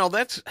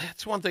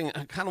 that's one thing.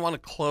 I kind of want to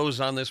close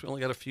on this. We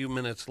only got a few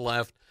minutes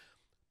left.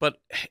 But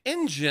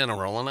in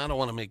general, and I don't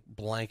want to make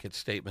blanket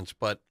statements,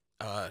 but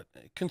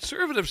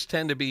conservatives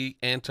tend to be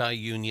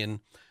anti-union.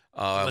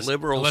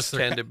 Liberals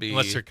tend to be...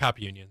 Unless they're cop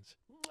unions.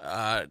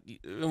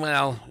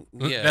 Well,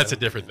 yeah. That's a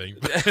different thing.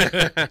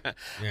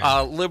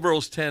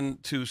 Liberals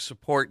tend to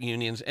support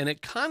unions, and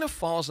it kind of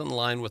falls in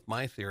line with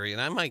my theory,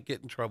 and I might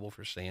get in trouble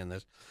for saying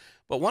this,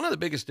 but one of the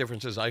biggest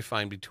differences I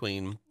find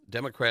between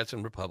Democrats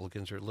and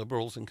Republicans, or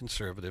liberals and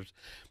conservatives,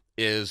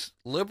 is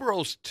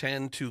liberals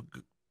tend to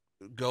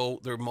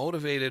they're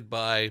motivated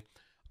by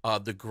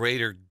the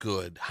greater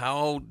good.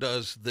 How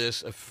does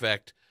this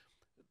affect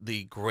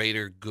the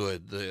greater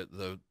good,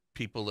 the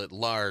people at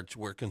large,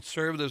 where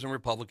conservatives and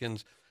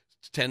Republicans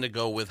tend to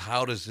go with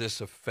how does this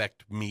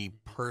affect me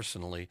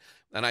personally?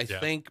 And I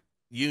think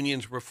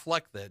unions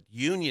reflect that.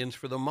 Unions,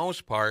 for the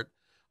most part,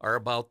 are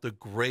about the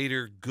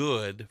greater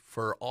good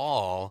for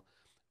all,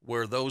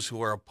 where those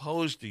who are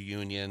opposed to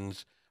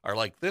unions are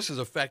like, this is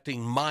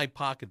affecting my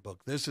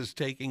pocketbook. This is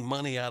taking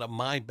money out of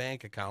my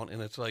bank account.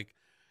 And it's like,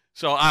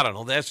 so I don't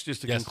know. That's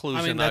just a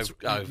conclusion. I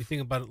mean, you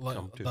think about it,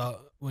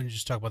 when you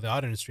just talk about the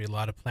auto industry, a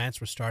lot of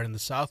plants were started in the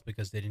South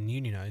because they didn't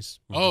unionize.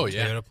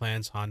 Toyota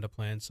plants, Honda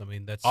plants. I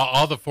mean, that's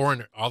all the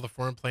foreign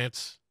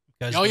plants.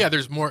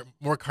 There's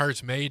more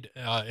cars made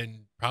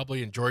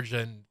probably in Georgia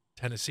and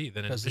Tennessee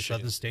than in Michigan. Because the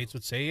southern states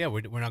would say,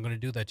 we're not going to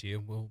do that to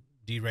you. We'll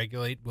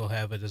deregulate. We'll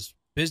have it as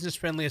business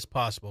friendly as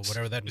possible,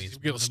 whatever that means.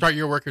 You'll start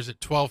your workers at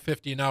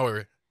 $12.50 an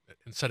hour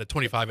instead of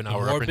 $25 an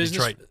hour up in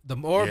Detroit. The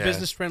more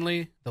business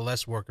friendly, the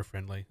less worker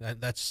friendly.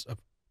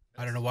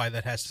 I don't know why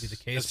that has to be the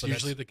case. That's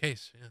usually the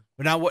case. Yeah.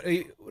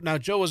 But now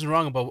Joe wasn't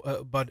wrong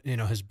about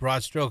his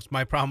broad strokes.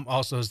 My problem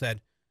also is that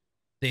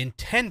the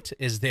intent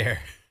is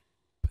there,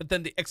 but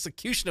then the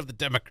execution of the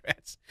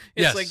Democrats.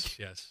 It's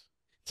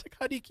It's like,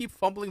 how do you keep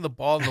fumbling the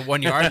ball on the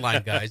 1 yard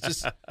line, guys?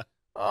 Just,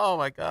 oh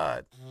my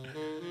God.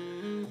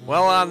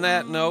 Well, on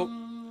that note,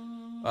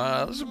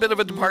 this is a bit of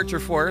a departure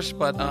for us,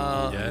 but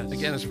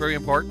again, it's very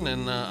important,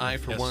 and I,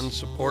 for one,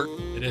 support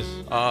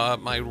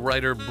my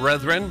writer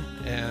brethren,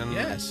 and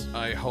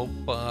I hope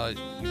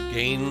you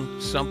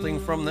gain something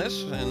from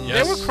this. And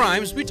there were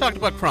crimes. We talked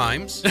about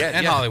crimes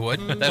and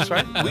Hollywood. That's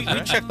right. We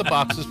checked the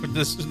boxes for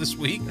this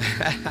week.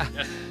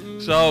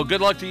 So good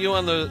luck to you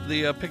on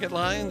the picket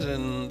lines,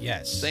 and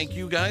thank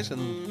you guys,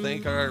 and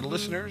thank our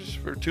listeners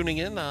for tuning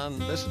in on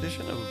this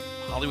edition of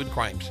Hollywood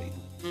Crime Scene.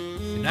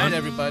 Good night,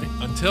 everybody.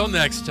 Until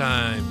next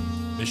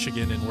time,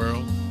 Michigan and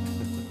world.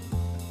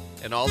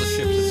 And all the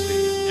ships at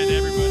sea. And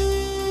everybody.